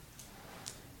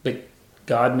 But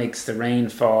God makes the rain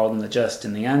fall on the just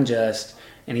and the unjust,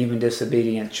 and even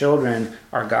disobedient children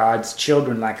are God's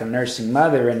children like a nursing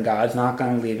mother, and God's not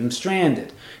going to leave them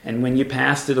stranded. And when you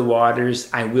pass through the waters,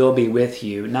 I will be with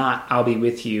you, not I'll be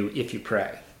with you if you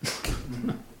pray.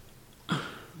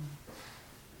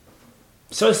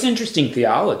 So it's interesting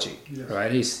theology, yes.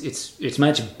 Right? It's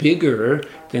much bigger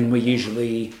than we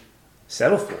usually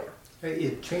settle for.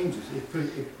 It changes. It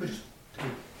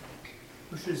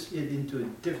pushes it into a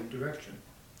different direction.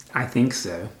 I think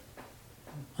so.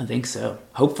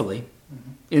 Hopefully.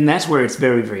 Mm-hmm. And that's where it's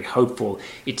very, very hopeful.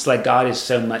 It's like God is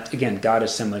so much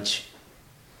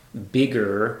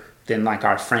bigger than like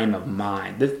our frame of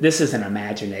mind. This is an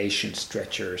imagination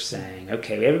stretcher saying,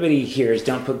 okay, everybody hears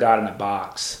don't put God in a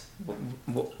box,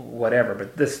 whatever.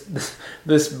 But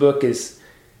this book is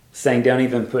saying don't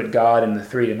even put God in the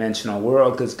three-dimensional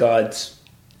world because God's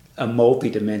a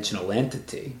multi-dimensional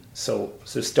entity. So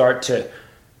start to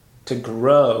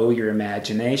grow your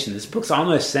imagination. This book's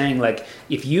almost saying like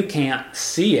if you can't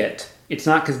see it, it's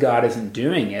not because God isn't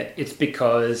doing it, it's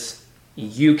because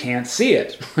you can't see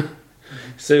it.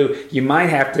 So you might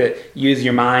have to use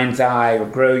your mind's eye or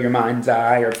grow your mind's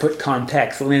eye or put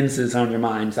contact lenses on your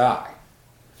mind's eye.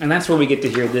 And that's where we get to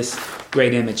hear this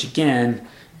great image again.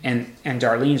 And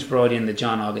Darlene's brought in the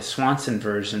John August Swanson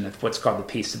version of what's called the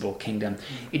peaceable kingdom.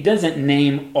 It doesn't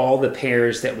name all the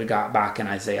pairs that we got back in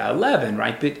Isaiah 11,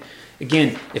 right? But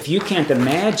again, if you can't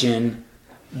imagine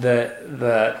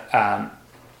the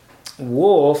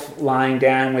wolf lying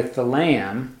down with the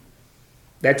lamb,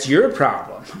 That's your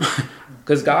problem,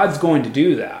 because God's going to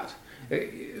do that.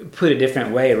 Put a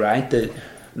different way, right? The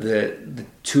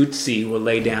Tutsi will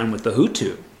lay down with the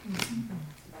Hutu,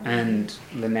 and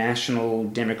the National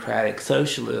Democratic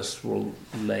Socialists will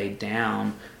lay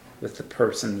down with the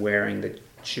person wearing the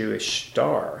Jewish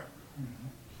star.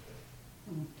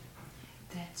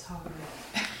 That's hard.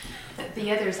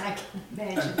 The others, I can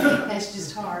imagine. That's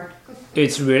just hard.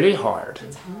 It's really hard.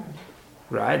 It's hard.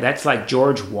 Right? That's like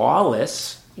George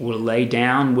Wallace will lay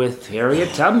down with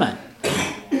Harriet Tubman.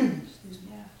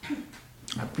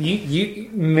 You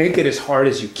make it as hard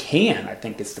as you can, I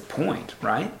think is the point,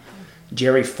 right?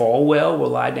 Jerry Falwell will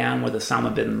lie down with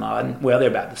Osama bin Laden. Well, they're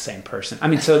about the same person. I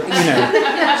mean, so,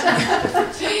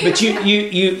 but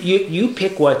you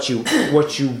pick what you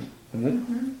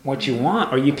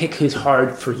want, or you pick who's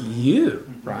hard for you,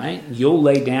 right? You'll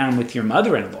lay down with your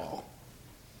mother-in-law.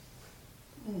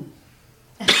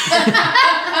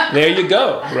 There you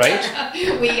go, right?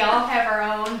 We all have our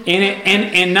own.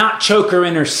 And not choke her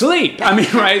in her sleep. I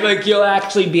mean, right? Like, you'll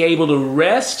actually be able to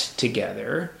rest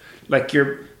together. Like,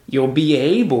 you'll be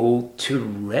able to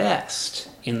rest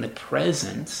in the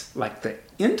presence, like the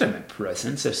intimate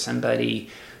presence of somebody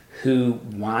who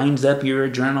winds up your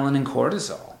adrenaline and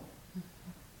cortisol.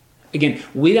 Again,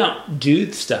 we don't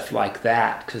do stuff like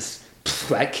that because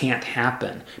that can't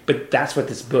happen. But that's what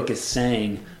this book is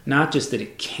saying. Not just that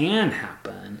it can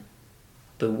happen,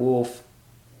 the wolf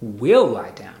will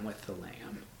lie down with the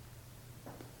lamb.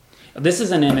 This is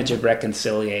an image of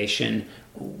reconciliation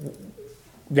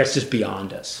that's just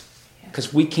beyond us.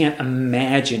 Because we can't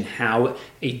imagine how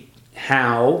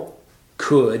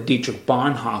could Dietrich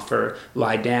Bonhoeffer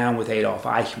lie down with Adolf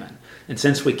Eichmann. And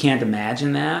since we can't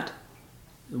imagine that,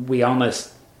 we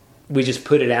just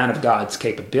put it out of God's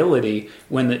capability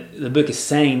when the book is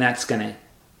saying that's going to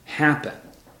happen.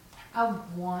 I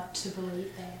want to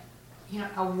believe that.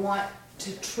 I want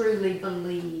to truly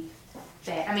believe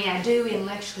that. I mean, I do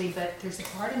intellectually, but there's a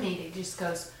part of me that just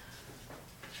goes,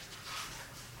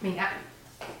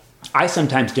 I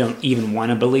sometimes don't even want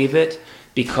to believe it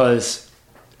because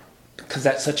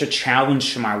that's such a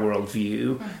challenge to my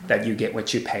worldview that you get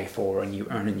what you pay for and you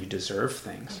earn and you deserve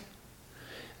things.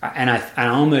 And I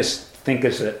almost think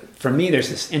for me, there's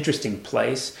this interesting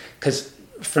place because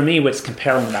for me, what's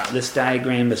compelling about this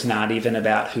diagram is not even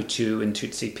about Hutu and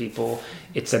Tutsi people.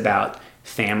 It's about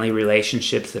family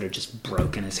relationships that are just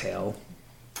broken as hell.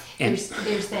 And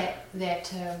there's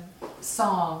that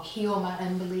song, "Heal My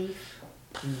Unbelief."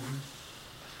 Mm-hmm.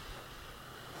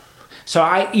 So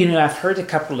I've heard a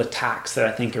couple of talks that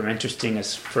I think are interesting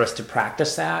as for us to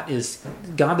practice that is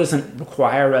God doesn't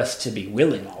require us to be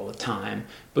willing all the time,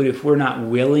 but if we're not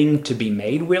willing to be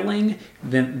made willing,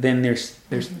 then there's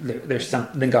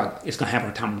then God is going to have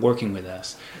a time working with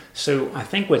us. So I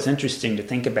think what's interesting to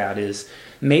think about is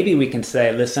maybe we can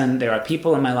say, listen, there are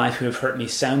people in my life who have hurt me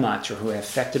so much or who have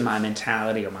affected my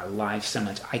mentality or my life so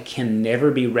much, I can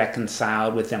never be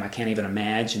reconciled with them. I can't even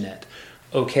imagine it.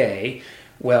 Okay,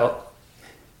 well,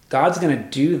 God's going to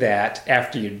do that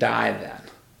after you die then.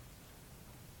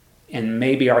 And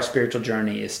maybe our spiritual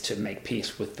journey is to make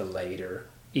peace with the later,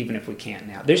 even if we can't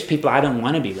now. There's people I don't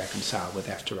want to be reconciled with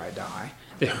after I die.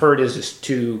 The hurt is just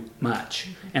too much.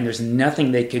 And there's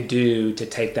nothing they could do to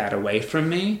take that away from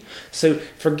me. So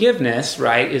forgiveness,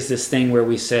 right, is this thing where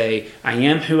we say, I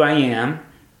am who I am,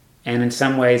 and in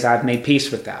some ways I've made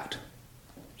peace with that.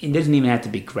 It doesn't even have to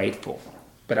be grateful.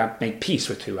 But I've made peace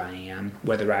with who I am,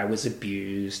 whether I was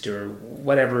abused or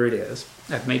whatever it is.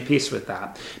 I've made peace with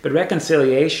that. But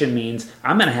reconciliation means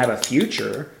I'm going to have a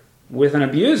future with an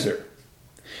abuser.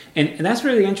 And that's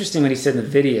really interesting what he said in the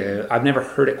video. I've never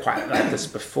heard it quite like this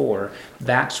before.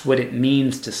 That's what it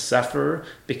means to suffer,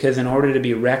 because in order to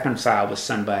be reconciled with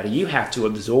somebody, you have to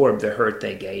absorb the hurt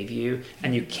they gave you,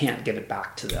 and you can't give it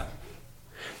back to them.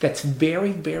 That's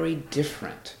very, very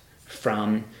different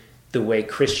from the way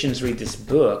Christians read this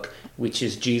book, which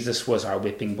is Jesus was our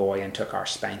whipping boy and took our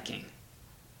spanking.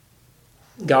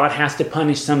 God has to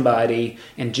punish somebody,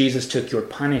 and Jesus took your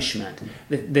punishment.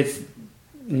 That's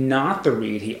not the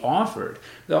read he offered.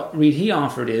 The read he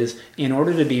offered is, in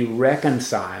order to be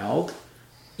reconciled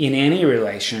in any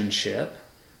relationship,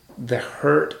 the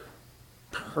hurt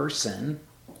person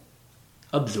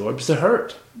absorbs the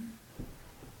hurt.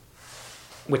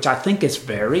 Which I think is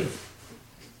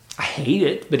I hate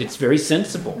it, but it's very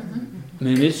sensible. I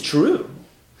mean, it's true.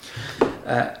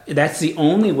 That's the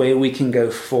only way we can go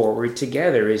forward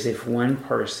together is if one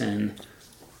person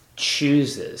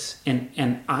chooses.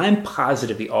 And I'm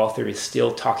positive the author is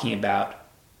still talking about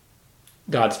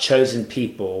God's chosen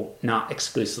people, not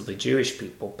exclusively Jewish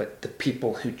people, but the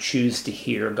people who choose to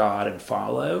hear God and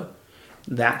follow.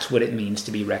 That's what it means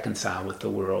to be reconciled with the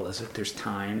world, is that there's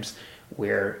times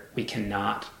where we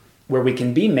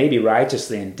can be maybe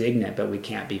righteously indignant, but we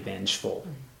can't be vengeful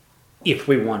if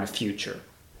we want a future,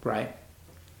 right?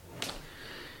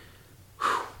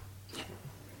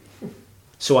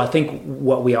 So I think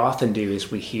what we often do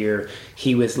is we hear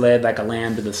he was led like a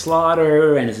lamb to the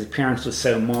slaughter and his appearance was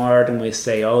so marred, and we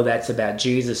say, oh, that's about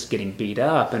Jesus getting beat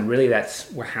up. And really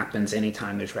that's what happens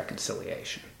anytime there's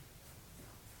reconciliation.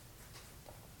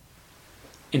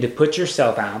 And to put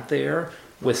yourself out there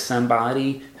with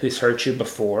somebody who's hurt you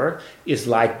before is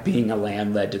like being a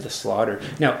lamb led to the slaughter.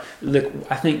 Now, look,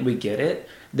 I think we get it.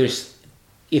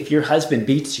 If your husband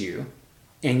beats you,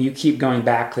 and you keep going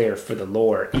back there for the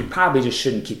Lord, you probably just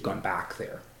shouldn't keep going back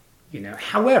there.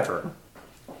 However,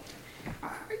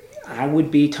 I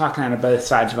would be talking out of both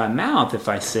sides of my mouth if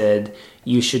I said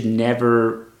you should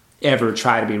never, ever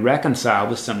try to be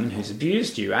reconciled with someone who's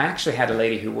abused you. I actually had a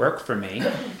lady who worked for me,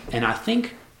 and I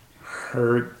think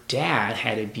her dad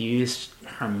had abused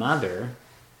her mother,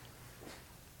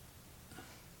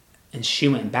 and she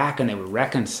went back and they were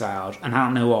reconciled. And I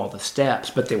don't know all the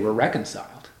steps, but they were reconciled.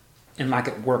 And like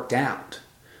it worked out.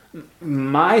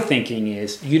 My thinking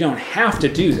is you don't have to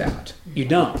do that. You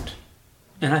don't.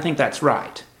 And I think that's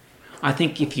right. I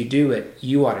think if you do it,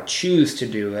 you ought to choose to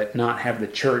do it, not have the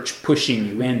church pushing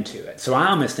you into it. So I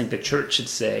almost think the church should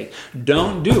say,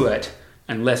 don't do it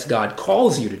unless God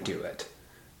calls you to do it.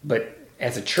 But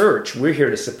as a church, we're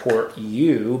here to support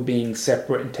you being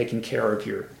separate and taking care of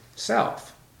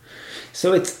yourself.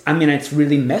 So it's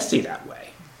really messy that way.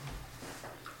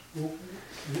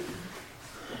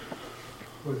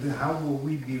 Well, then how will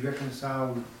we be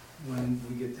reconciled when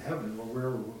we get to heaven or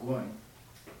wherever we're going?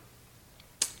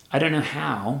 I don't know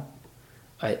how.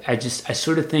 I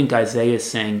sort of think Isaiah is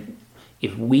saying,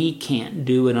 if we can't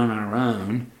do it on our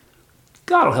own,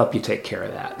 God will help you take care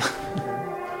of that.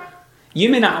 You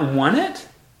may not want it,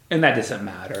 and that doesn't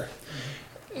matter.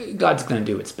 God's going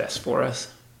to do what's best for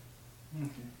us.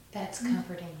 That's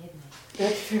comforting, isn't it?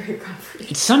 That's very comforting.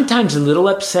 It's sometimes a little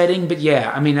upsetting, but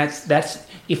yeah, that's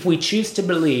if we choose to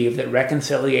believe that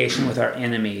reconciliation with our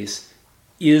enemies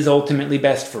is ultimately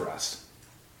best for us.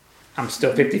 I'm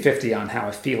still 50-50 on how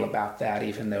I feel about that,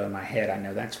 even though in my head I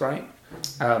know that's right.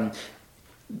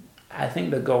 I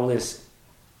think the goal is,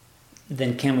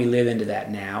 then can we live into that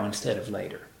now instead of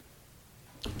later?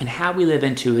 And how we live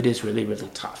into it is really, really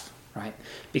tough, right?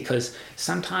 Because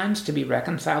sometimes to be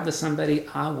reconciled to somebody,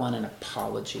 I want an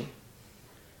apology.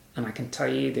 And I can tell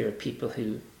you there are people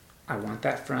who I want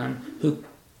that from who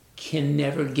can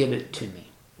never give it to me.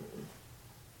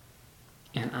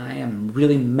 And I am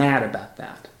really mad about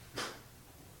that.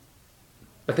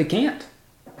 But they can't.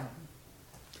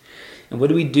 And what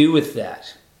do we do with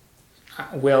that?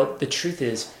 Well, the truth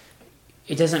is,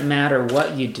 it doesn't matter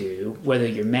what you do, whether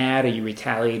you're mad or you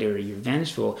retaliate or you're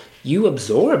vengeful, you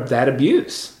absorb that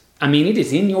abuse. It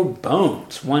is in your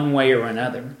bones one way or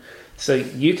another. So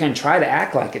you can try to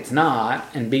act like it's not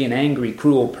and be an angry,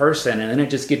 cruel person, and then it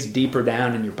just gets deeper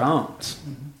down in your bones.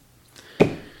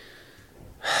 Mm-hmm.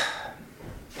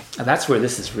 That's where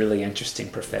this is really interesting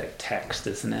prophetic text,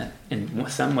 isn't it? In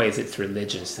some ways it's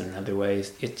religious, and in other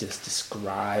ways it just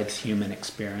describes human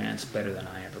experience better than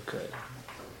I ever could.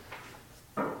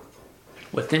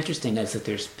 What's interesting is that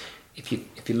if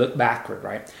you look backward,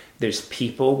 right, there's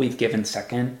people we've given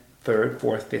second, third,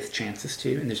 fourth, fifth chances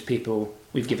to, and there's people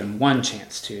we've given one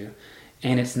chance to,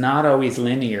 and it's not always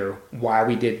linear why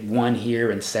we did 1 here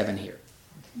and 7 here.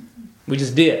 We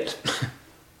just did.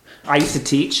 I used to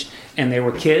teach, and there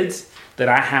were kids that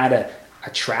I had a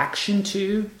attraction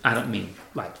to. I don't mean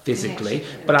like physically,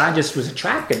 but I just was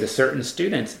attracted to certain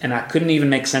students, and I couldn't even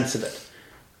make sense of it.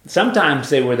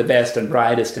 Sometimes they were the best and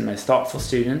brightest and most thoughtful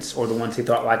students, or the ones who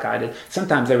thought like I did.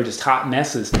 Sometimes they were just hot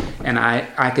messes, and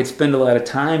I could spend a lot of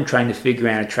time trying to figure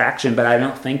out attraction, but I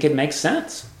don't think it makes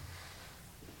sense.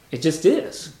 It just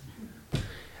is.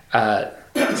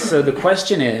 So the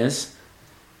question is,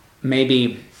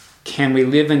 maybe, can we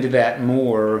live into that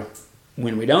more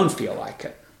when we don't feel like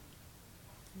it?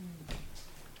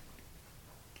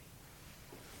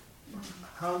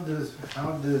 How does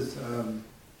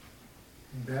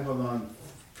Babylon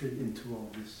fit into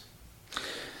all this?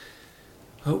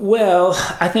 Well,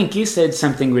 I think you said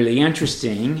something really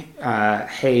interesting.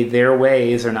 Hey, their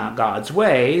ways are not God's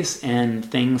ways, and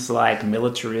things like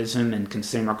militarism and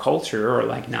consumer culture are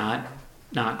like not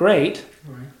great.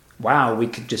 Right. Wow, we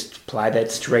could just apply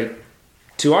that straight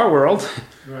to our world,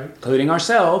 Right. including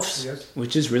ourselves, Yes.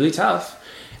 which is really tough.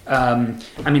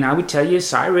 I would tell you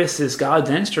Cyrus is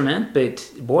God's instrument, but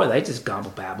boy, they just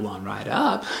gobble Babylon right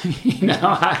up.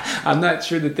 I'm not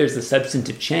sure that there's a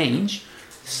substantive change.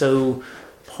 So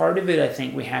part of it, I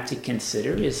think we have to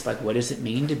consider is like, what does it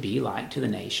mean to be light to the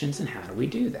nations, and how do we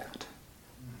do that?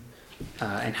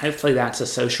 And hopefully that's a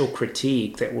social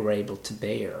critique that we're able to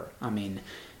bear. I mean,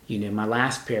 my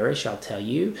last parish, I'll tell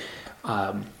you,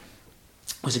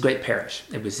 was a great parish.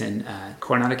 It was in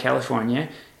Coronado, California,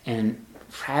 and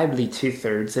probably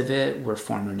 2/3 of it were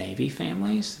former Navy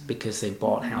families because they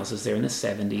bought houses there in the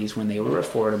 70s when they were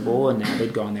affordable, and now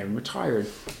they'd gone there and retired.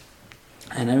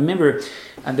 And I remember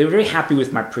they were very happy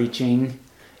with my preaching,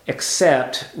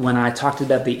 except when I talked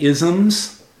about the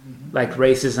isms, like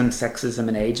racism, sexism,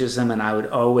 and ageism, and I would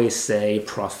always say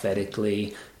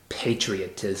prophetically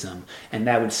patriotism, and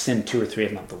that would send 2 or 3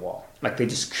 of them up the wall. Like they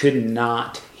just could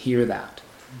not hear that,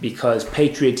 because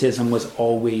patriotism was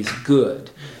always good.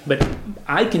 But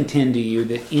I contend to you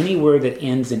that any word that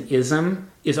ends in ism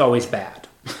is always bad.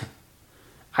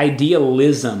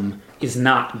 Idealism is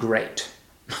not great.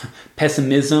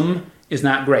 Pessimism is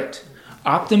not great.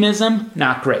 Optimism,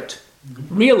 not great.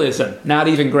 Realism, not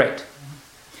even great.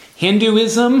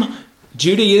 Hinduism,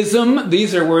 Judaism,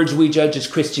 these are words we judge as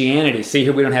Christianity. See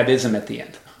here, we don't have ism at the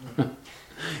end.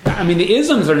 I mean, the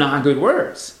isms are not good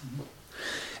words.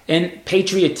 And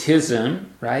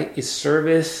patriotism, right, is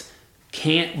service.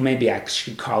 Maybe I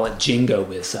should call it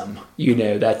jingoism.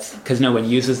 That's because no one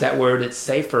uses that word. It's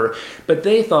safer. But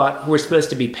they thought we're supposed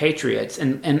to be patriots.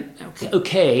 And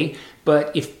okay,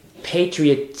 but if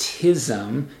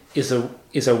patriotism is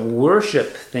a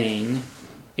worship thing,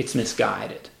 it's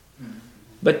misguided.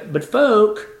 But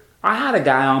folk, I had a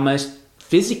guy almost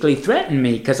physically threaten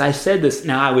me because I said this.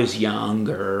 Now I was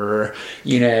younger,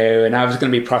 and I was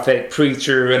going to be a prophetic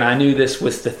preacher, and I knew this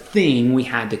was the thing we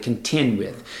had to contend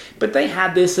with. But they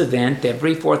had this event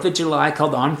every 4th of July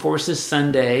called Armed Forces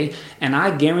Sunday, and I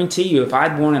guarantee you if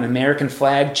I'd worn an American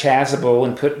flag chasuble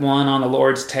and put one on the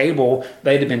Lord's table,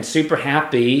 they'd have been super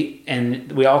happy,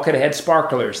 and we all could have had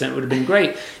sparklers, and it would have been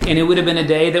great. And it would have been a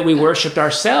day that we worshiped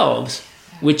ourselves,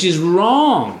 which is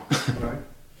wrong. Right.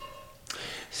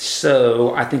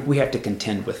 So I think we have to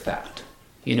contend with that.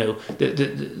 The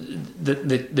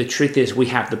truth is we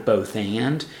have the both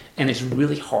and it's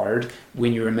really hard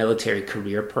when you're a military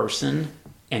career person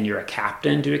and you're a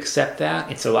captain to accept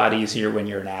that. It's a lot easier when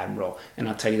you're an admiral. And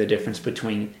I'll tell you the difference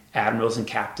between admirals and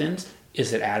captains is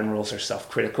that admirals are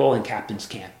self-critical and captains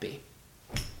can't be.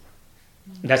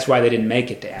 That's why they didn't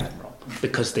make it to admiral,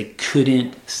 because they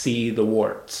couldn't see the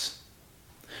warts.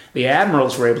 The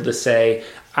admirals were able to say,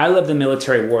 I love the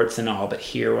military warts and all, but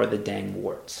here are the dang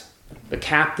warts. The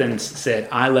captains said,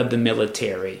 I love the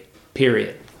military,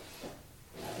 period.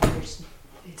 It's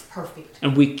perfect.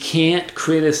 And we can't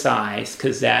criticize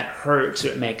because that hurts or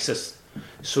it makes us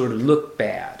sort of look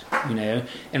bad, And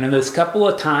in those couple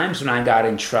of times when I got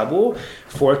in trouble,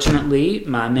 fortunately,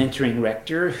 my mentoring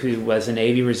rector, who was a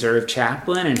Navy Reserve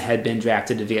chaplain and had been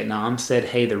drafted to Vietnam, said,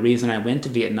 hey, the reason I went to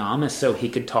Vietnam is so he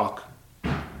could talk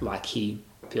like he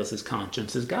feels his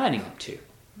conscience is guiding him to.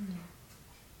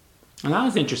 And that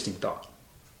was an interesting thought.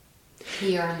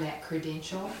 He earned that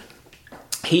credential.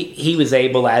 He was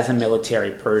able, as a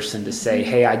military person, to say,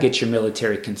 hey, I get your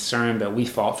military concern, but we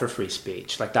fought for free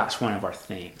speech. Like, that's one of our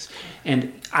things.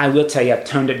 And I will tell you, I've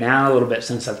toned it down a little bit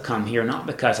since I've come here, not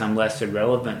because I'm less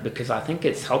irrelevant, because I think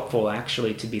it's helpful,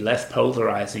 actually, to be less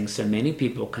polarizing so many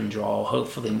people can draw,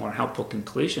 hopefully, more helpful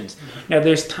conclusions. Now,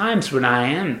 there's times when I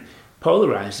am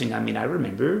polarizing. I mean, I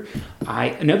remember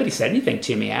nobody said anything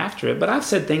to me after it, but I've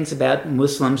said things about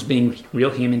Muslims being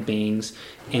real human beings,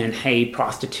 and hey,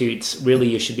 prostitutes, really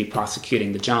you should be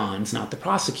prosecuting the Johns, not the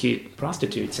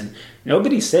prostitutes. And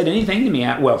nobody said anything to me.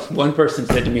 Well, one person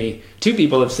said to me, 2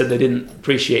 people have said they didn't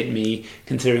appreciate me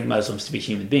considering Muslims to be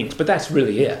human beings, but that's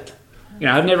really it.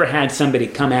 I've never had somebody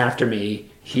come after me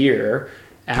here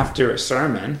after a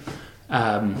sermon,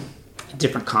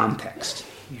 different context,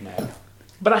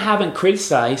 But I haven't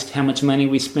criticized how much money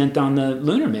we spent on the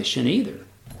lunar mission either.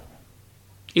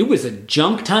 It was a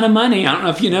junk ton of money. I don't know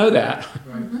if you know that.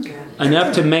 Right.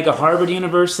 Enough to make a Harvard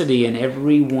University in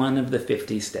every one of the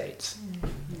 50 states.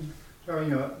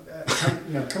 So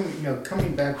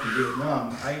coming back to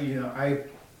Vietnam, I've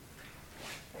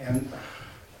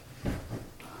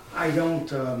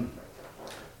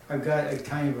got a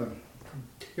kind of a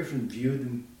different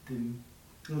view than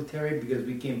military, because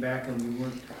we came back and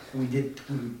we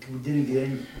didn't get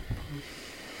any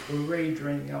parades or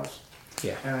anything else.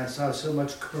 Yeah. And I saw so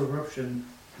much corruption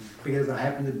because I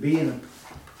happened to be in a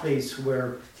place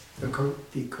where the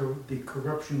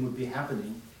corruption would be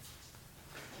happening.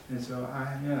 And so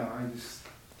I just...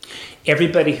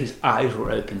 Everybody whose eyes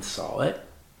were open saw it.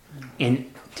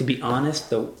 And to be honest,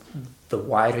 the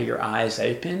wider your eyes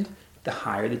opened, the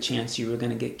higher the chance you were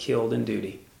going to get killed in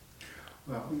duty.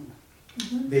 Well,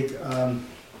 they,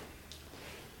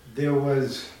 there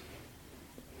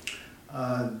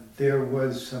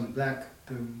was some black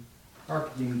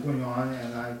marketing going on,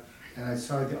 and I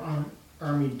saw the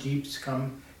army jeeps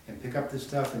come and pick up the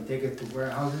stuff and take it to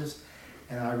warehouses,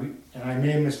 and I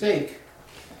made a mistake.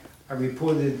 I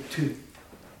reported it to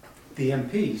the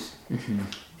MPs,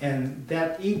 and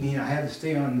that evening I had to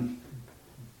stay on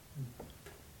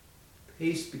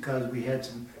pace because we had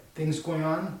some things going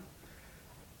on.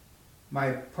 My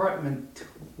apartment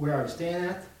where I was staying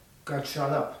at got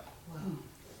shot up.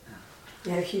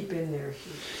 Yeah, if he'd been there,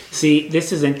 See,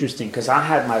 this is interesting because I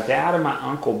had my dad and my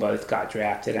uncle both got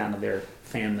drafted out of their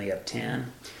family of 10.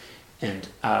 And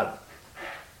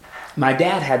my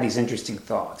dad had these interesting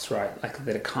thoughts, right? Like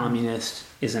that a communist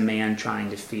is a man trying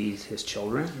to feed his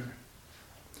children.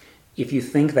 If you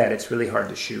think that, it's really hard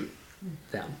to shoot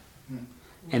them.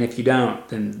 And if you don't,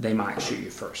 then they might shoot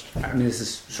you first. I mean, this is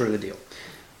sort of the deal.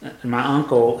 And my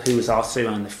uncle, who was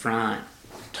also on the front,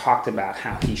 talked about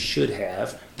how he should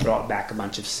have brought back a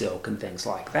bunch of silk and things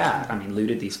like that. I mean,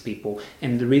 looted these people.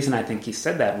 And the reason I think he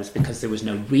said that was because there was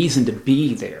no reason to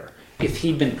be there. If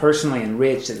he'd been personally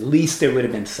enriched, at least there would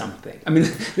have been something. I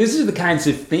mean, these are the kinds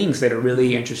of things that are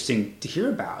really interesting to hear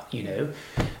about, you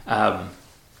know.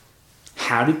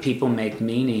 How do people make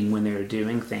meaning when they're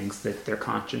doing things that their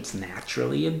conscience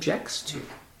naturally objects to?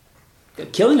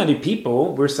 Killing other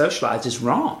people, we're socialized, is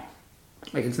wrong.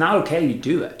 Like, it's not okay to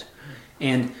do it.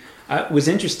 And it was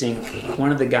interesting,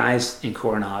 one of the guys in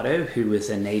Coronado who was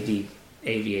a Navy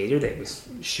aviator that was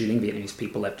shooting Vietnamese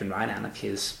people left and right out of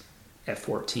his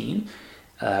F-14,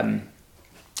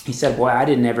 he said, boy, I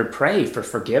didn't ever pray for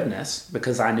forgiveness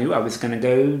because I knew I was going to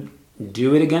go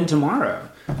do it again tomorrow.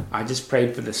 I just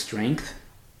prayed for the strength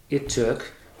it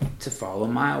took to follow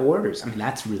my orders. I mean,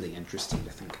 that's really interesting to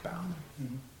think about.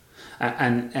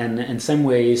 And in some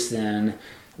ways, then,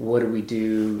 what do we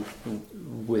do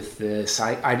with this?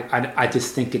 I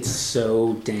just think it's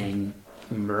so dang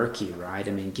murky, right?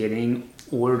 I mean, getting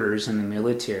orders in the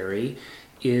military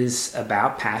is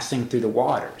about passing through the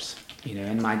waters, you know.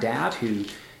 And my dad, who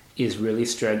is really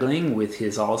struggling with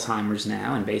his Alzheimer's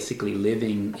now and basically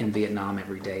living in Vietnam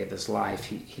every day of his life,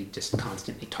 he just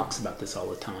constantly talks about this all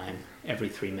the time. Every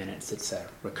 3 minutes, it's a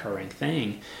recurring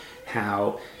thing.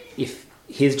 How if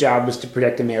his job was to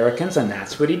protect Americans, and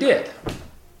that's what he did.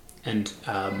 And,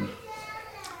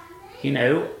 you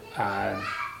know,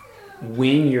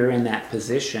 when you're in that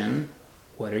position,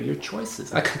 what are your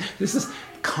choices? This is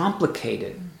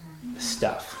complicated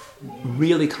stuff,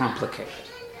 really complicated.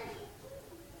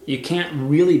 You can't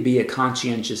really be a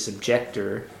conscientious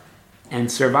objector and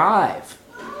survive.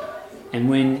 And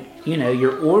when, you know,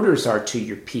 your orders are to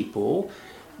your people,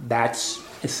 that's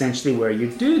essentially where your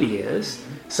duty is.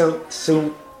 So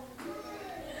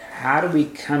how do we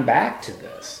come back to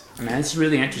this? I mean, it's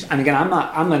really interesting. And again,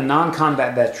 I'm a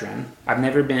non-combat veteran. I've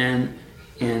never been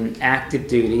in active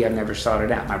duty. I've never sought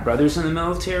it out. My brother's in the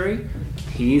military.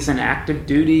 He's an active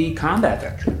duty combat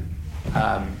veteran.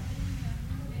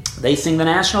 They sing the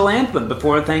national anthem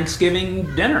before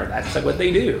Thanksgiving dinner. That's like what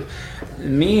they do.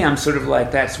 Me, I'm sort of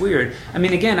like, that's weird. I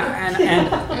mean, again,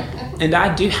 and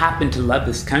I do happen to love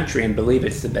this country and believe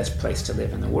it's the best place to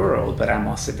live in the world, but I'm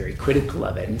also very critical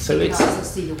of it. And so You it's... can also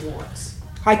see the warts.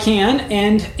 I can,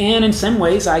 and in some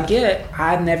ways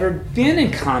I've never been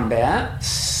in combat,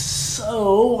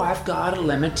 so I've got a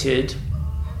limited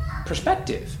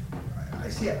perspective.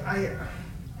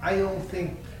 I don't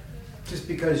think just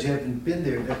because you haven't been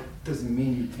there, that doesn't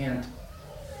mean you can't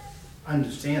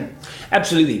understand it.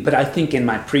 Absolutely, but I think in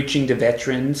my preaching to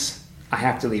veterans, I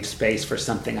have to leave space for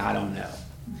something I don't know.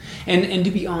 And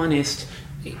to be honest,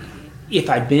 if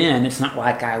I'd been, it's not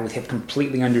like I would have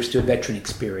completely understood veteran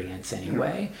experience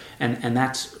anyway. And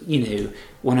that's, you know,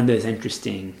 one of those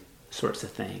interesting sorts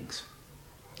of things.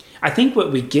 I think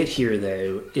what we get here,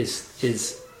 though, is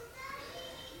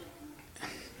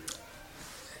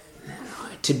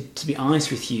to be honest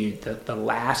with you, the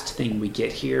last thing we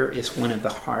get here is one of the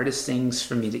hardest things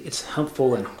for me. It's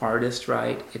helpful and hardest,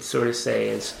 right? It sort of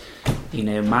says, you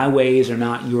know, my ways are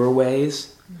not your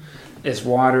ways. As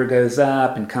water goes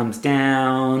up and comes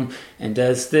down and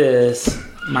does this,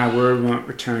 my word won't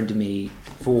return to me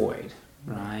void,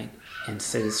 right? And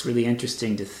so it's really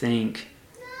interesting to think.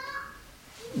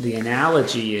 The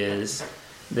analogy is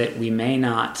that we may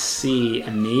not see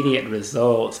immediate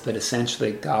results, but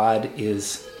essentially God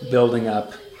is building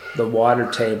up the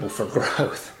water table for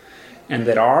growth, and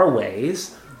that our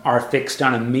ways are fixed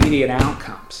on immediate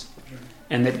outcomes,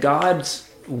 and that God's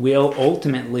will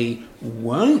ultimately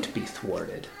won't be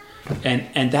thwarted.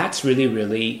 And that's really,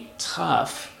 really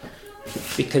tough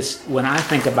Because when I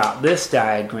think about this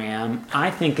diagram,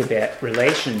 I think about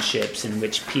relationships in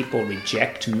which people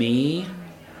reject me,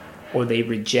 or they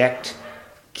reject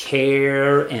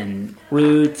care and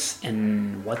roots,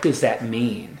 and what does that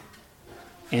mean?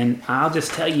 And I'll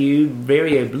just tell you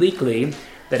very obliquely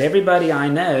that everybody I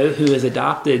know who has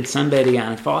adopted somebody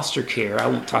on foster care, I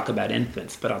won't talk about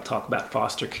infants, but I'll talk about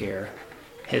foster care,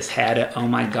 has had a, oh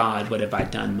my God, what have I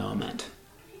done moment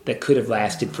that could have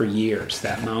lasted for years,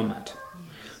 that moment.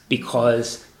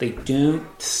 Because they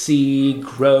don't see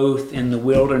growth in the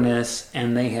wilderness,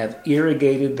 and they have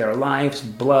irrigated their life's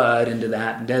blood into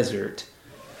that desert.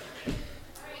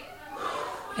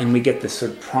 And we get this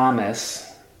sort of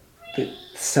promise that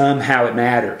somehow it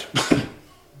mattered.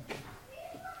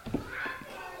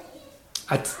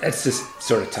 That's just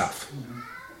sort of tough.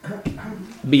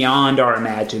 Beyond our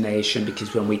imagination,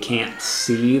 because when we can't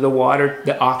see the water,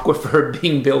 the aquifer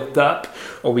being built up,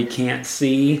 or we can't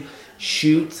see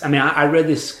shoots. I mean, I read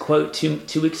this quote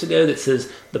two weeks ago that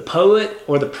says, the poet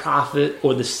or the prophet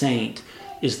or the saint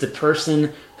is the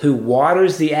person who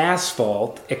waters the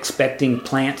asphalt expecting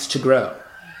plants to grow.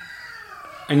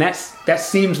 And that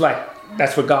seems like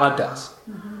that's what God does.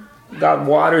 God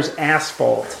waters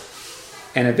asphalt,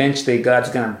 and eventually God's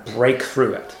going to break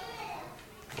through it.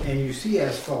 And you see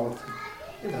asphalt.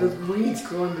 With weeds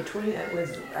growing between it,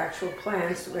 with actual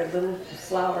plants, with little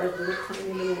flowers, little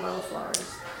tiny little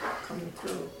wildflowers coming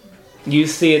through. You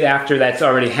see it after that's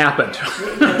already happened.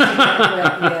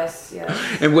 Yes.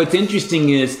 And what's interesting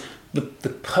is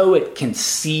the poet can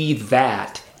see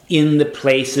that in the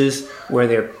places where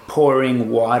they're pouring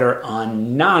water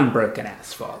on non-broken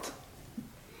asphalt.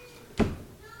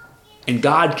 And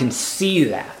God can see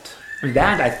that. And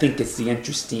that, I think, is the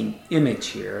interesting image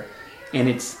here. And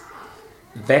it's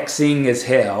vexing as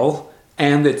hell,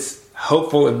 and it's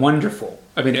hopeful and wonderful.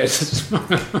 I mean, it's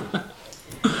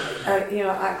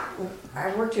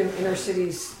I worked in inner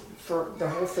cities for the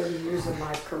whole 30 years of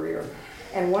my career.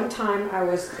 And one time I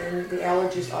was in the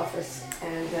allergist office,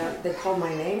 and they called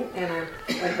my name, and I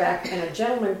went back, and a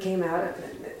gentleman came out,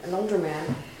 an older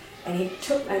man, and he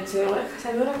took, and he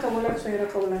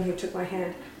took my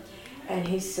hand, and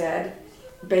he said,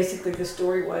 basically the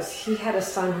story was, he had a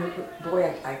son who,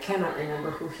 boy, I cannot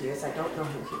remember who he is, I don't know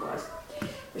who he was.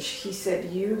 But he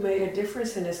said, you made a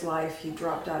difference in his life. He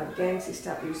dropped out of gangs, he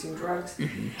stopped using drugs.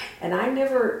 Mm-hmm. And I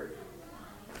never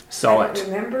saw it.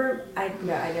 Remember, I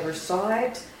never saw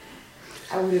it.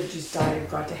 I would have just died and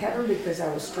got to heaven, because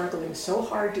I was struggling so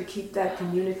hard to keep that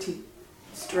community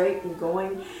straight and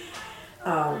going.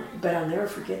 But I'll never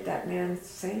forget that man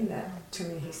saying that to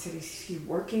me. He said, he's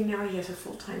working now, he has a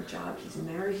full-time job, he's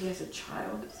married, he has a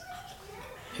child.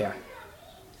 Yeah.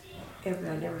 And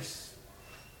I never...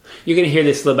 You're going to hear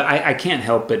this a little bit. I can't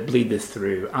help but bleed this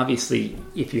through. Obviously,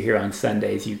 if you're here on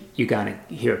Sundays, you got to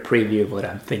hear a preview of what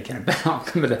I'm thinking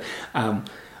about. But,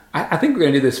 I think we're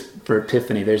going to do this for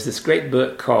Epiphany. There's this great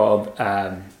book called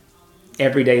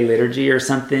Everyday Liturgy or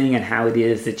something, and how it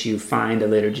is that you find a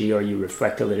liturgy or you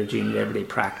reflect a liturgy in your everyday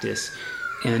practice.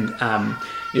 And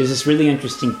there's this really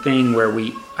interesting thing where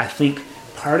I think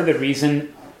part of the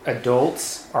reason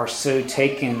adults are so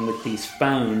taken with these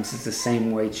phones is the same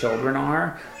way children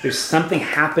are. There's something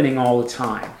happening all the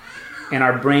time, and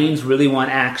our brains really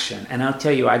want action. And I'll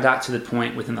tell you, I got to the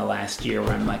point within the last year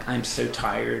where I'm like, I'm so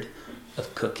tired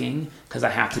of cooking because I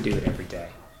have to do it every day,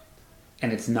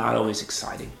 and it's not always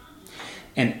exciting.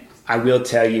 And I will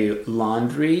tell you,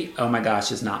 laundry, oh my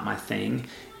gosh, is not my thing.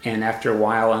 And after a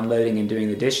while, unloading and doing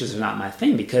the dishes is not my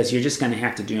thing, because you're just going to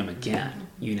have to do them again,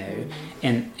 you know.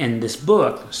 And this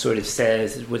book sort of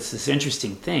says, what's this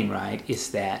interesting thing, right, is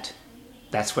that's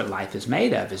what life is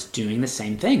made of, is doing the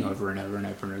same thing over and over and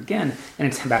over and again. And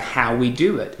it's about how we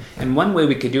do it. And one way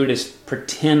we could do it is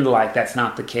pretend like that's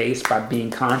not the case by being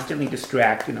constantly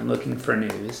distracted and looking for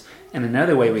news. And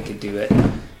another way we could do it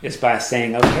is by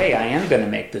saying, okay, I am going to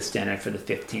make this dinner for the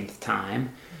 15th time,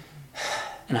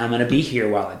 and I'm going to be here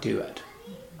while I do it.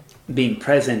 Being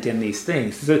present in these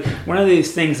things. So one of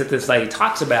these things that this lady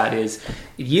talks about is,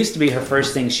 it used to be her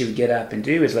first thing she would get up and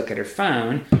do is look at her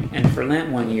phone, and for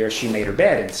Lent one year she made her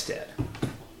bed instead.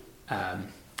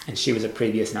 And she was a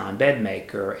previous non-bed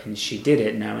maker, and she did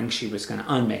it knowing she was going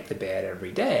to unmake the bed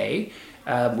every day,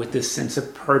 with this sense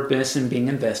of purpose and being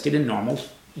invested in normal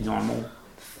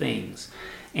things.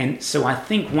 And so I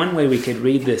think one way we could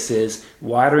read this is,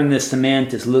 watering the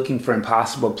cement is looking for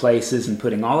impossible places and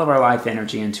putting all of our life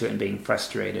energy into it and being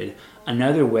frustrated.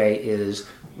 Another way is,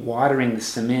 watering the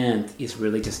cement is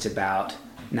really just about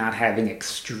not having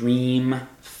extreme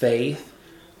faith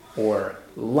or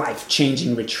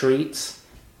life-changing retreats,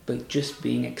 but just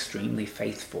being extremely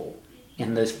faithful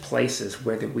in those places,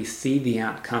 whether we see the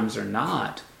outcomes or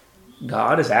not,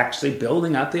 God is actually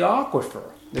building up the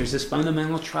aquifer. There's this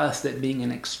fundamental trust that being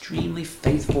an extremely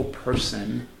faithful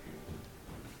person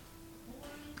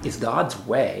is God's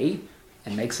way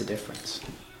and makes a difference.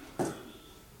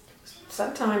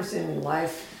 Sometimes in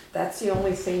life, that's the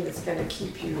only thing that's going to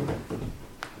keep you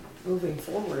moving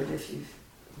forward. If you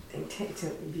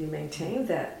maintain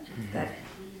that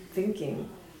thinking,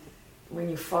 when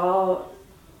you fall,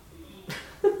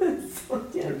 so,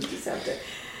 yeah, you just have to.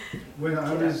 When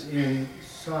I was in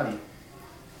Saudi,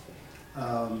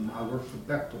 I worked for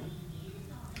Bechtel,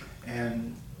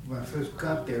 and when I first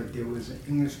got there, there was an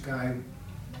English guy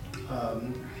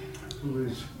who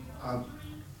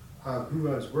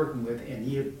I was working with, and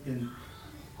he had been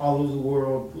all over the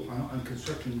world on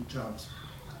construction jobs.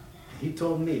 He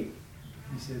told me,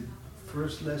 he said,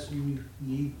 first lesson you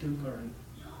need to learn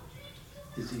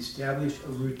is establish a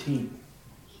routine.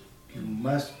 You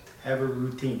must have a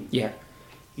routine. Yeah.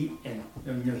 He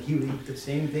would eat the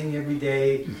same thing every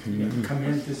day, come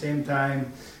in at the same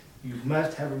time. You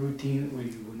must have a routine or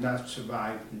you will not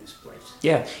survive in this place.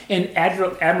 Yeah, and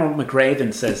Admiral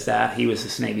McRaven says that. He was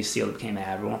this Navy SEAL that became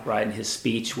admiral, right? And his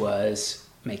speech was,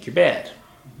 make your bed.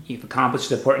 You've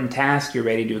accomplished an important task, you're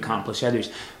ready to accomplish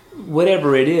others.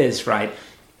 Whatever it is, right?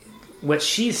 What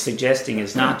she's suggesting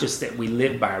is not just that we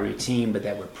live by a routine, but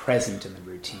that we're present in the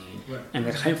routine. Right. And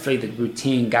that hopefully the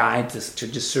routine guides us to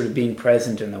just sort of being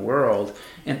present in the world.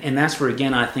 And that's where,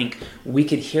 again, I think we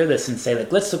could hear this and say,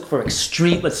 like, let's look for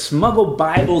let's smuggle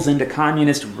Bibles into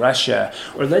communist Russia,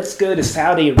 or let's go to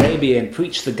Saudi Arabia and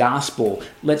preach the gospel.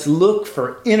 Let's look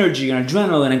for energy and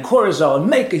adrenaline and cortisol and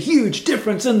make a huge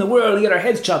difference in the world and get our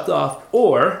heads chopped off.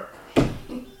 Or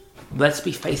let's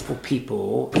be faithful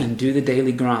people and do the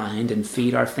daily grind and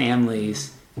feed our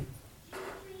families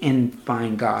and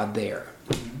find God there.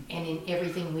 And in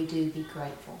everything we do, be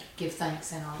grateful. Give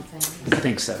thanks in all things. I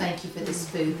think so. Thank you for this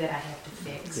food that I have to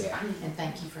fix. Yeah. And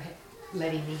thank you for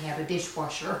letting me have a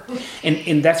dishwasher.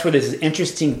 And that's where this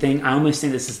interesting thing, I almost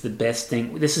think this is the best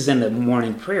thing. This is in the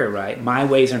morning prayer, right? My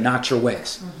ways are not your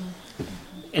ways. Mm-hmm.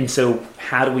 And so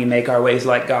how do we make our ways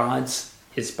like God's?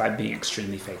 It's by being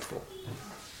extremely faithful.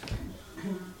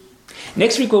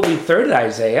 Next week we'll read 3rd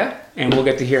Isaiah, and we'll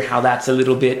get to hear how that's a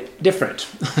little bit different.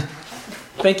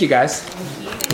 Thank you, guys.